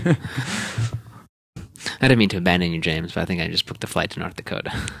 I didn't mean to abandon you, James, but I think I just booked a flight to North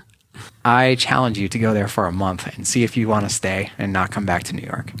Dakota. I challenge you to go there for a month and see if you want to stay and not come back to New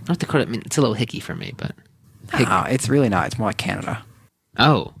York. North Dakota, I mean, it's a little hicky for me, but... No, it's really not. It's more like Canada.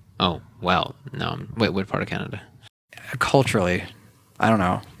 Oh, well, no. Wait, what part of Canada? Culturally, I don't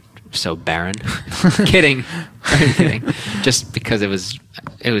know. So barren. Kidding. I'm kidding. Just because it was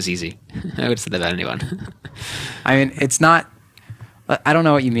easy. I would have said that about anyone. I mean, it's not... I don't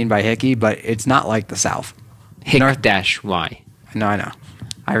know what you mean by hicky, but it's not like the South. Hick-Y. No, I know.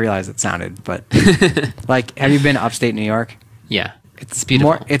 I realize it sounded, but... like, have you been upstate New York? Yeah. It's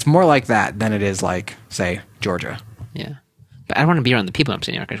beautiful. It's more like that than it is like, say, Georgia. Yeah. But I don't want to be around the people in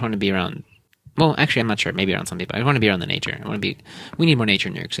upstate New York. I just want to be around... Well, actually, I'm not sure. Maybe around some people. I want to be around the nature. We need more nature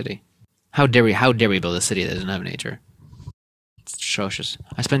in New York City. How dare we build a city that doesn't have nature? It's atrocious.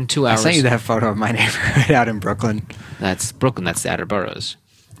 I spend 2 hours... I sent you that photo of my neighborhood out in Brooklyn. That's Brooklyn. That's the outer boroughs.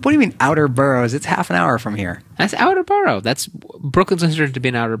 What do you mean outer boroughs? It's half an hour from here. That's outer borough. Brooklyn's considered to be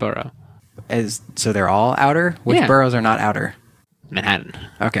an outer borough. So they're all outer? Which boroughs are not outer? Manhattan.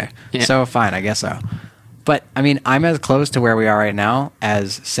 Okay. Yeah. So fine, I guess so. But, I mean, I'm as close to where we are right now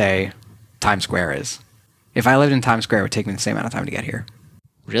as, say, Times Square is. If I lived in Times Square, it would take me the same amount of time to get here.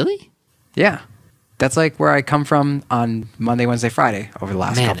 Really? Yeah. That's like where I come from on Monday, Wednesday, Friday over the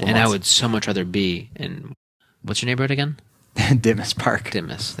last couple of months. And I would so much rather be in... What's your neighborhood again? Didymus Park.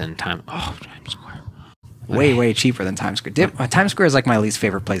 Didymus than Times Square. Way cheaper than Times Square. Times Square is like my least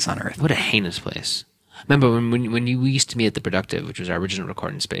favorite place on earth. What a heinous place. Remember when we used to meet at the Productive, which was our original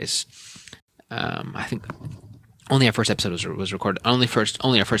recording space. I think only our first episode was recorded. Only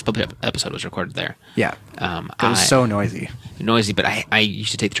our first public episode was recorded there. Yeah. It was so noisy. Noisy, but I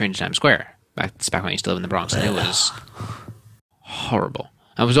used to take the train to Times Square. Back when I used to live in the Bronx, and it was horrible.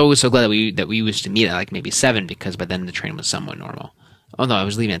 I was always so glad that we used to meet at like maybe 7 because by then the train was somewhat normal. Although I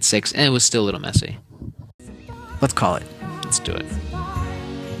was leaving at 6 and it was still a little messy. Let's call it. Let's do it.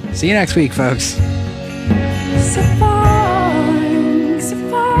 See you next week, folks. So far